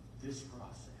this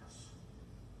process.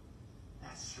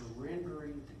 That's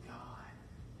surrendering to God.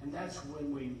 And that's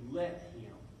when we let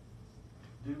Him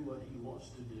do what He wants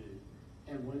to do.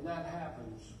 And when that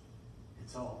happens,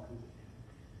 it's all good.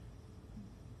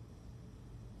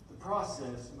 The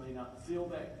process may not feel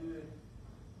that good,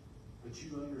 but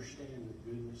you understand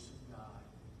the goodness of God.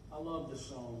 I love the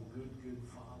song, Good, Good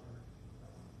Father.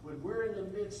 When we're in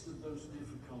the midst of those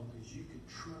difficulties, you can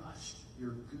trust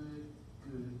your good,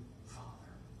 good Father.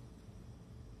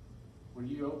 When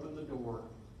you open the door,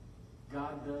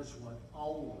 God does what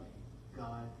only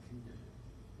God can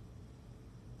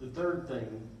do. The third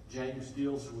thing James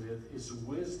deals with is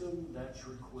wisdom that's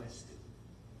requested.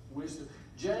 Wisdom.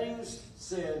 James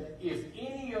said, if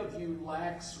any of you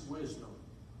lacks wisdom,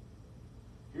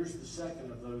 here's the second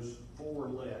of those four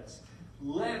lets.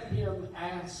 Let him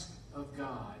ask of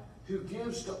God, who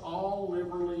gives to all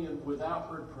liberally and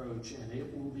without reproach, and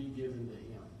it will be given to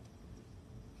him.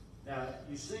 Now,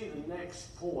 you see the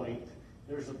next point,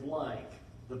 there's a blank.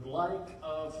 The blank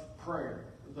of prayer,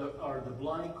 or the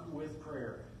blank with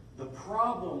prayer. The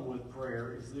problem with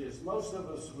prayer is this. Most of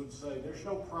us would say there's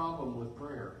no problem with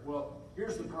prayer. Well,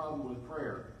 here's the problem with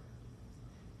prayer.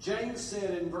 James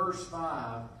said in verse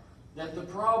 5 that the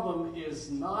problem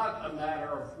is not a matter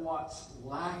of what's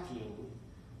lacking.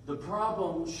 The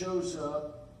problem shows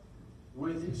up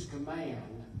with his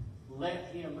command, let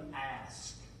him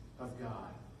ask of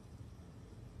God.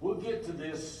 We'll get to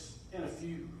this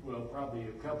in probably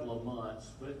a couple of months.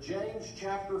 But James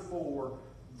chapter 4,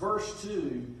 verse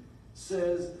 2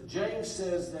 says, James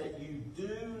says that you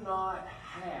do not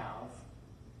have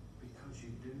because you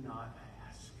do not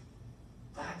ask.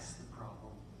 That's the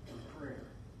problem with prayer.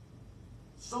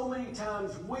 So many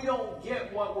times we don't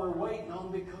get what we're waiting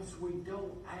on because we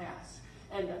don't ask.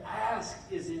 And to ask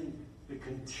is in the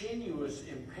continuous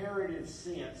imperative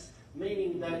sense,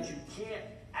 meaning that you can't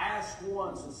ask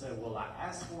once and say, well, I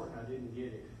asked for it and I didn't get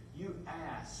it. You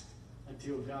ask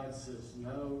until God says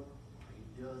no, or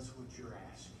He does what you're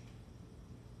asking.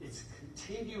 It's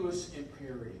continuous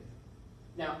imperative.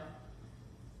 Now,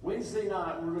 Wednesday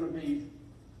night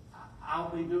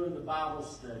I'll be doing the Bible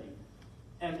study.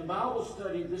 And the Bible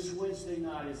study this Wednesday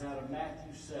night is out of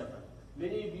Matthew 7.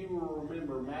 Many of you will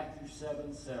remember Matthew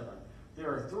 7:7. There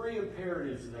are three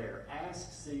imperatives there.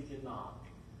 Ask, seek, and knock.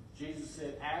 Jesus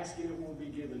said, ask and it will be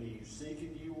given to you. Seek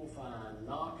and you will find.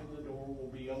 Knock and the door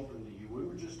will be open to you. We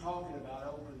were just talking about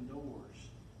open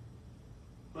doors.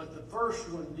 But the first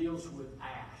one deals with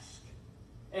ask.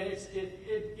 And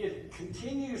it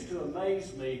continues to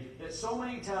amaze me that so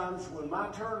many times when my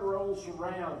turn rolls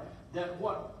around, that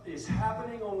what is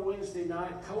happening on Wednesday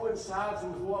night coincides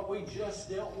with what we just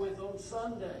dealt with on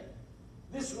Sunday.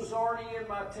 This was already in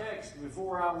my text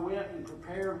before I went and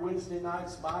prepared Wednesday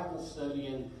night's Bible study,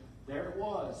 and there it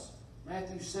was.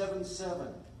 Matthew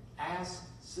 7:7. Ask,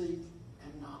 seek,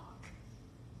 and knock.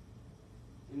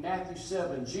 In Matthew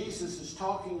 7, Jesus is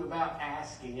talking about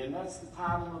asking, and that's the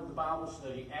title of the Bible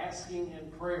study, Asking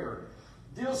in Prayer.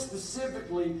 He deals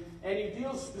specifically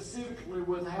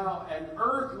with how an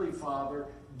earthly father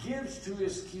gives to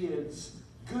his kids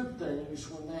good things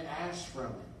when they ask from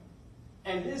him.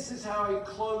 And this is how he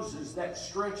closes that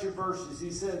stretch of verses.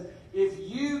 He said, if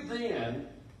you then,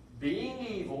 being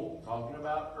evil, talking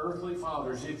about earthly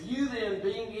fathers, if you then,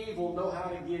 being evil, know how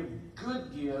to give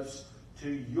good gifts to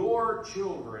your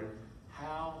children,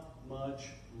 how much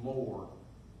more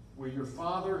will your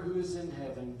Father who is in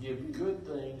heaven give good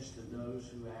things to those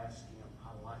who ask him?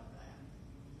 I like that.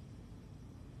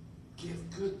 Give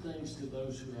good things to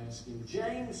those who ask him.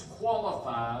 James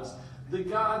qualifies the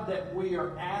God that we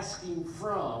are asking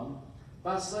from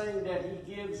by saying that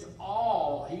he gives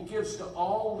to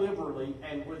all liberally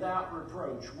and without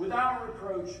reproach. Without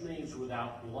reproach means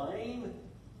without blame,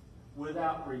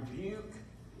 without rebuke,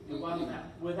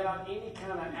 without any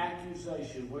kind of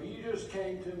accusation. Well, you just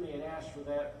came to me and asked for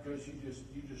that because you just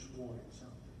wanted something.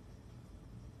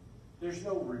 There's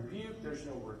no rebuke. There's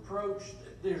no reproach.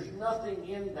 There's nothing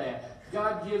in that.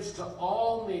 God gives to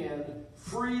all men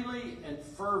freely and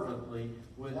fervently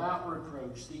without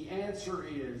reproach. The answer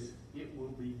is, it will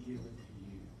be given to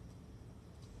you.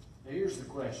 Now here's the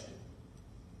question.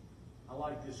 I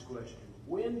like this question.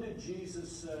 When did Jesus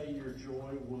say your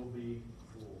joy will be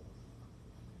full?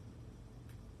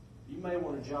 You may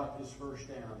want to jot this verse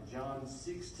down. John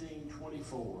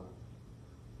 16:24.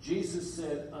 Jesus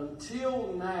said,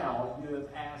 until now you have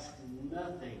asked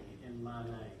nothing in my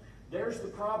name. There's the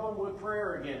problem with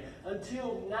prayer again.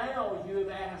 Until now you have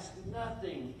asked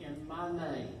nothing in my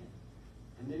name.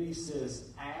 And then he says,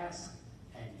 ask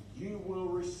and you will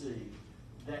receive,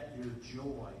 that your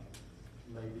joy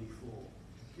may be full.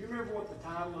 You remember what the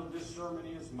title of this sermon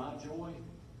is? My Joy?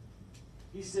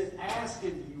 He said, ask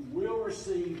and you will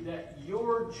receive, that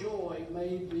your joy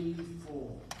may be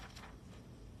full.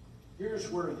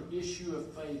 Here's where the issue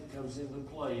of faith comes into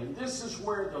play. And this is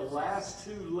where the last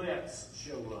two lets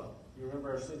show up. You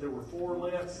remember I said there were 4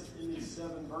 lets in these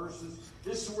 7 verses?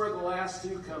 This is where the last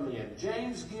two come in.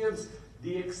 James gives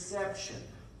the exception.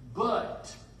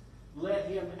 But let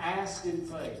him ask in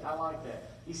faith. I like that.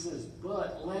 He says,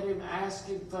 but let him ask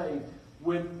in faith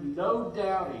with no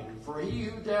doubting. For he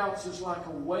who doubts is like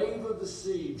a wave of the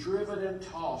sea, driven and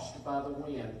tossed by the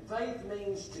wind. Faith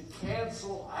means to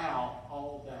cancel out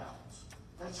all doubts.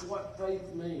 That's what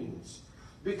faith means.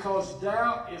 Because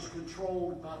doubt is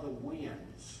controlled by the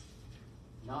winds,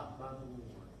 not by the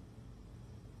Lord.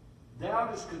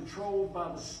 Doubt is controlled by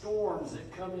the storms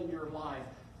that come in your life,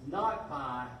 not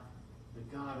by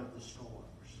the God of the storms.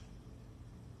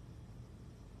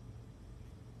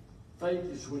 Faith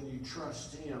is when you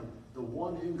trust Him, the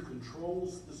one who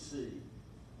controls the sea.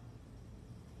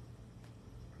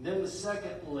 And then the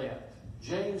second let.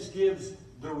 James gives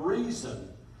the reason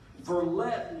for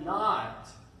let not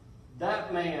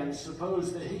that man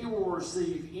suppose that he will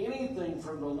receive anything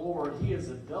from the Lord. He is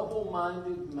a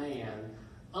double-minded man,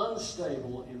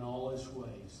 unstable in all his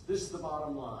ways. This is the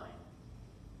bottom line.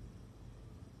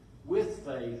 With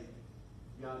faith,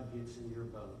 God gets in your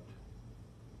boat.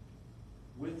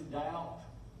 With doubt,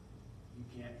 you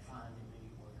can't find Him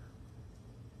anywhere.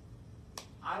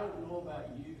 I don't know about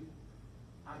you.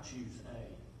 I choose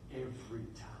A every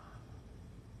time.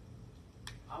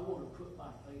 I want to put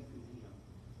my faith in Him.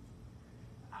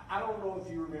 I don't know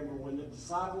if you remember when the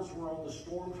disciples were on the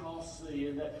storm-tossed sea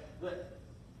and that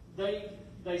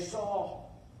they saw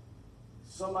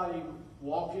somebody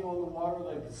walking on the water.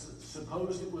 They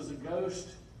supposed it was a ghost.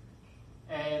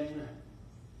 And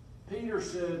Peter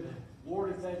said,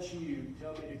 Lord, if that's you,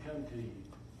 tell me to come to you.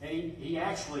 And he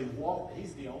actually walked.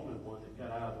 He's the only one that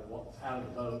got out of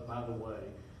the boat, by the way.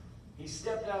 He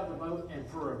stepped out of the boat, and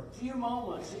for a few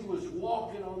moments, he was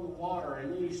walking on the water.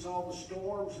 And then he saw the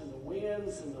storms and the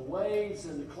winds and the waves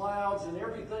and the clouds and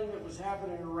everything that was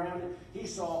happening around him. He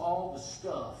saw all the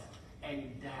stuff, and he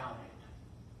doubted.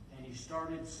 And he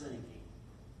started sinking.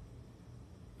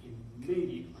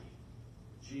 Immediately,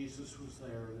 Jesus was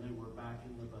there, and they were back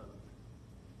in the boat.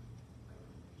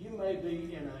 You may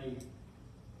be in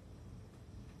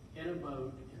a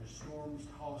boat in a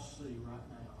storm-tossed sea right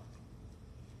now.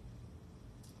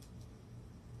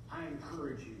 I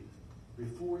encourage you,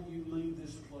 before you leave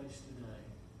this place today,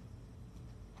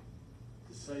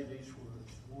 to say these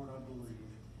words, Lord, I believe,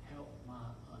 help my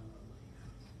unbelief.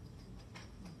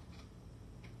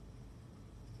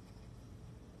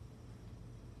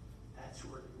 That's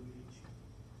where it will lead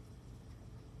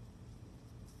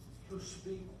you. He'll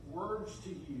speak words to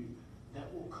you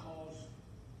that will cause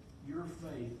your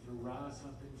faith to rise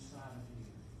up inside of you.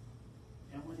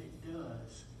 And when it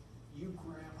does, you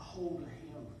grab hold of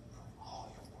Him from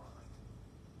all your worth.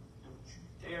 Don't you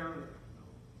dare let Him go.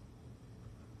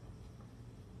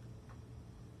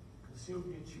 Because He'll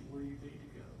get you where you need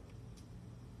to go.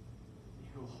 And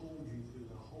He'll hold you through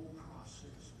the whole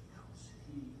process because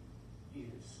He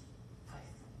is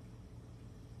faithful.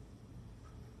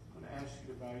 I'm going to ask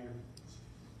you to bow your heads.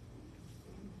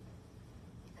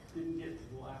 Didn't get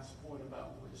to the last point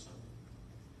about wisdom.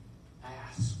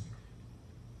 Ask.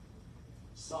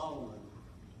 Solomon,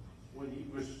 when he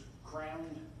was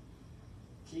crowned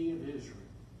king of Israel,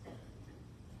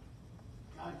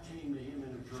 God came to him in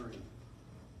a dream.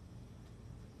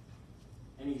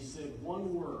 And He said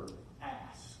one word,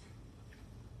 ask.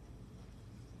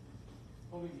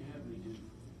 What will you have me do?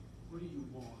 What do you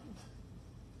want?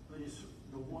 But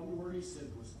the one word He said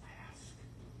was ask.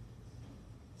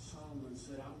 Solomon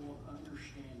said, I want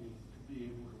understanding to be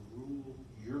able to rule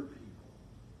your people.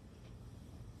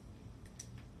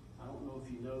 I don't know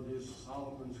if you know this,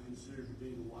 Solomon's considered to be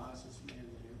the wisest man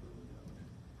that ever lived.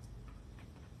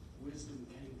 Wisdom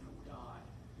came from God.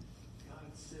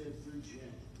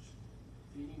 James,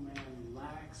 if any man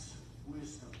lacks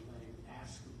wisdom, let him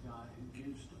ask of God, who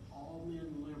gives to all men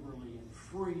liberally and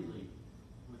freely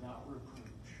without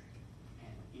reproach,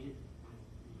 and it will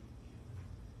be given.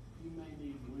 You may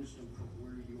need wisdom from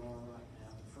where you are right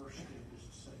now. The first step is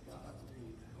to say, God, I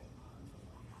need help my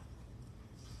unbelief.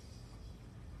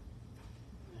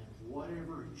 And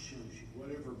whatever he shows you,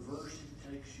 whatever verse he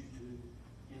takes you to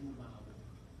in the Bible,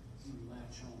 you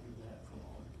latch onto that for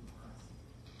all your worth.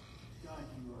 God,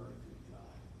 you are a good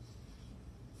God.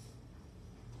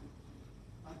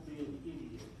 I'd be an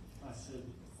idiot if I said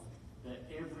that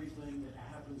everything that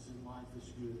happens in life is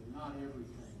good. Not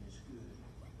everything is good.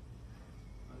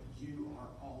 But you are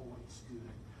always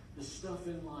good. The stuff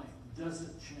in life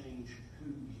doesn't change who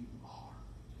you are.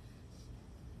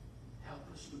 Help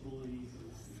us to believe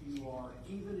who you are,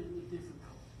 even in the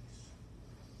difficulties.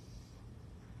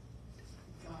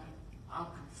 God,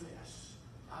 I'll confess.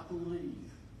 I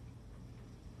believe.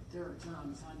 But there are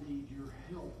times I need your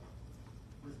help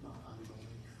with my unbelief.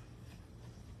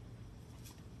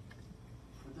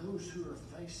 For those who are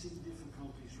facing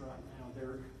difficulties right now,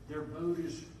 their boat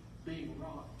is being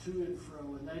rocked to and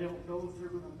fro, and they don't know if they're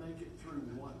going to make it through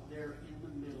what they're in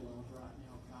the middle of right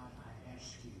now. God, I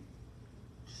ask you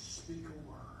to speak a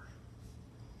word.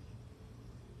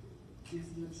 Give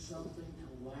them something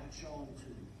to latch on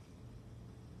to.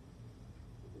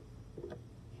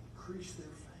 Increase their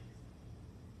faith.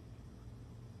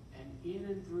 And in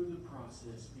and through the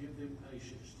process, give them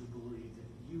patience to believe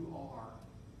that you are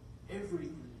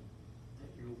everything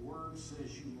that your word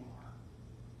says you are.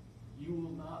 You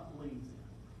will not leave them.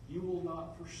 You will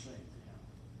not forsake them.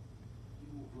 You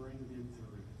will bring them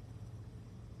through.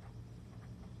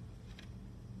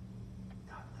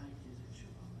 God, thank you that you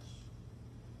love us.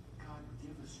 God,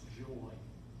 give us joy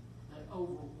that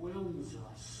overwhelms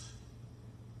us,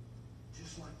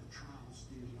 just like the trials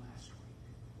did last week.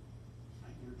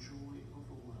 May your joy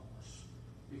overwhelm us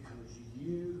because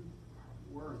you are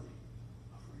worthy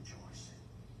of rejoicing.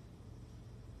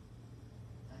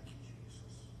 Thank you,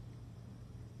 Jesus.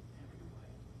 Have your way.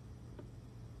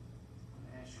 I'm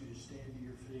going to ask you to stand to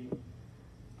your feet.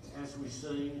 As we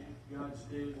sing, God's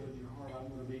dealing with your heart. I'm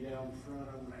going to be down front.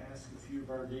 I'm going to ask a few of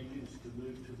our deacons to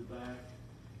move to the back.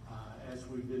 As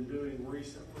we've been doing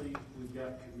recently, we've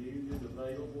got communion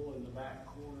available in the back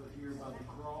corner here by the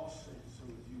cross. And so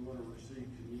if you want to receive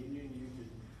communion, you can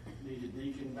need a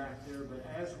deacon back there. But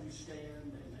as we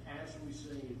stand and as we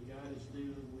sing, if God is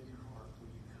dealing with your heart, will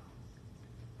you come?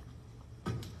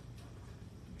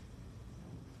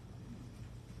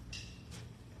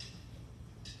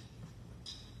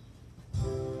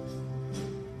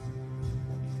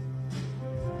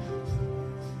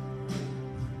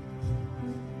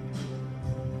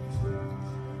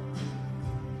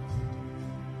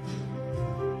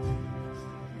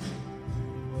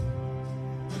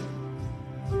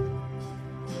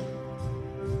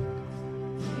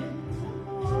 In the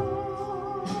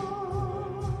morning.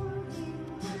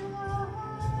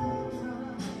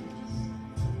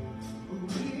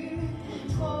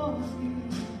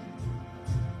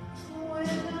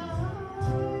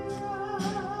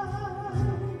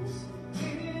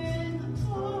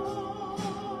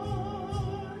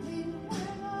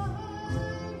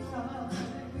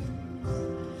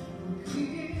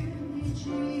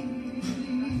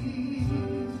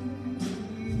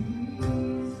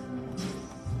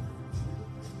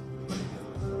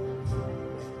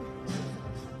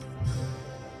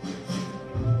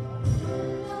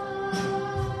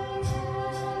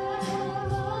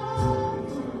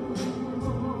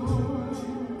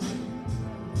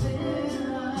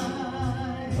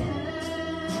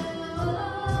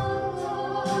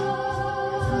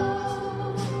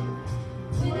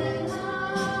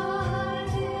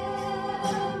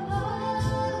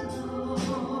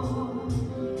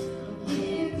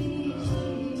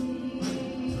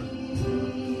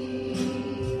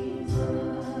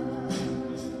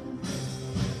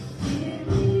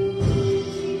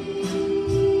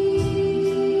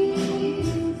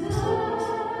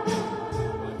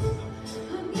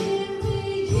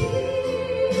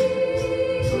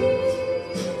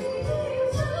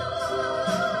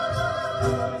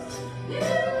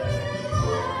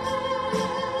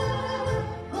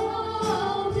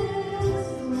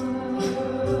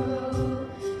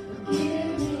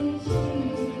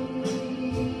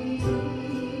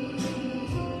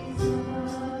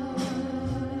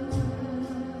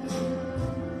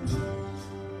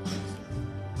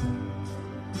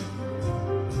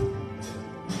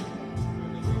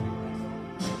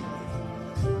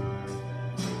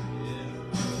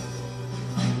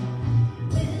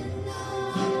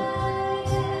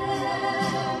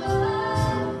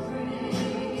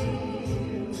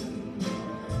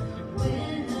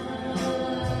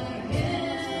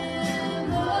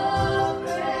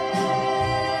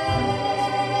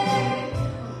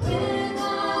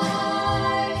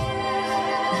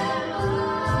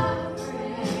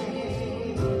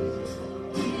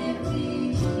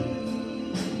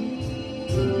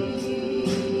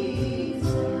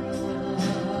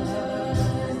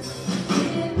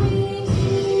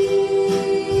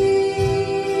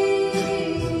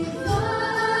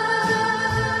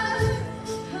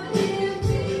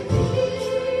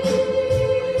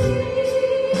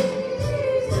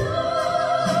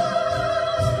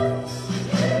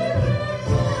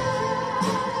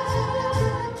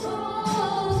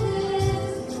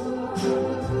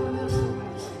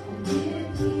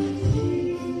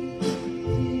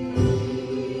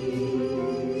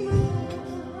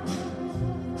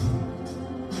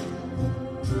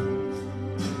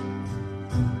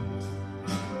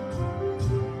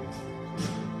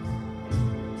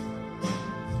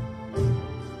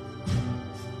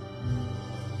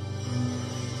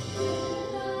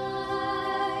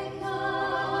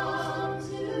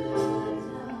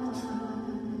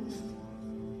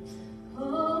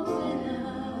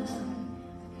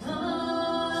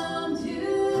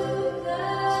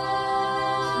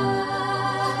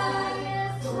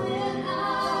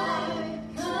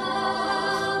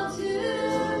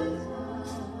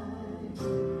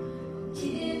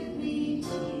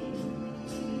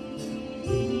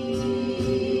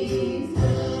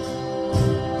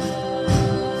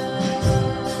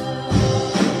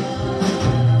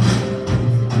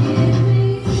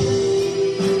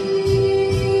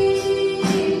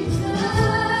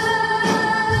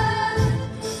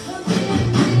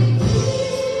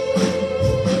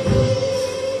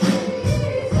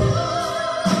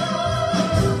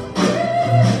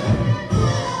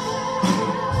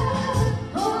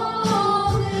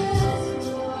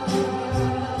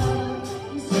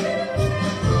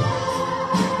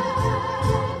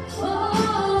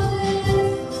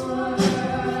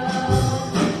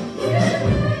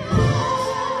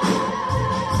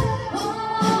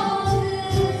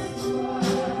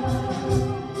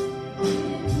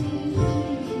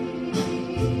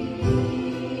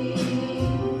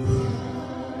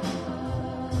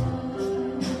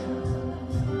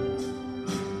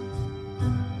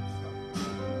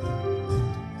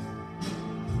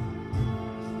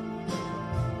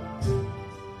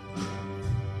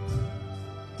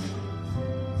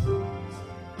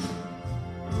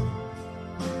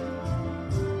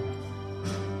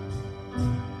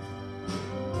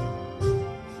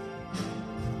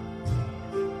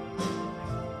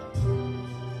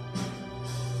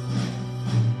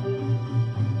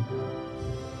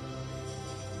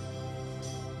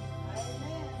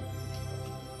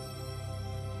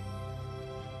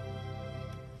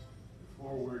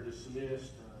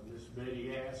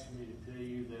 Betty asked me to tell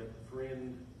you that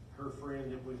her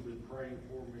friend that we've been praying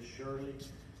for, Miss Shirley,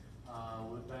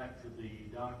 went back to the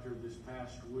doctor this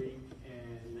past week,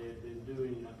 and they had been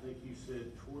doing, I think you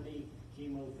said 20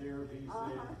 chemotherapies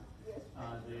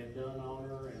that they had done on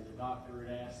her, and the doctor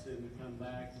had asked them to come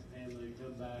back, the family to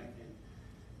come back, and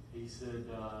he said,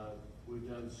 we've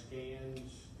done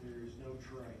scans, there's no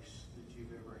trace that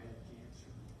you've ever had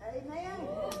cancer.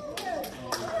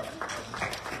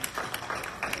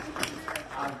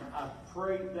 I've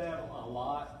prayed that a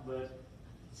lot, but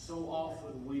so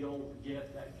often we don't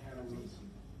get that kind of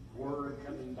word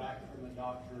coming back from a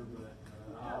doctor, but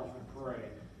I often pray,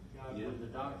 God, when the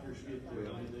doctors get there,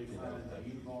 they find that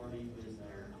you've already been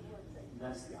there. And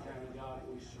that's the kind of God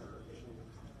we serve. So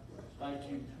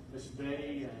thank you, Miss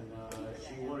Betty, and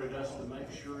she wanted us to make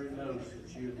sure it knows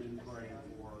that you have been praying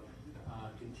for her.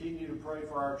 Continue to pray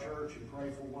for our church and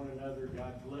pray for one another.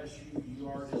 God bless you. You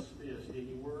are dismissed.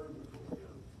 Any word before we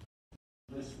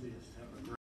go? Dismissed.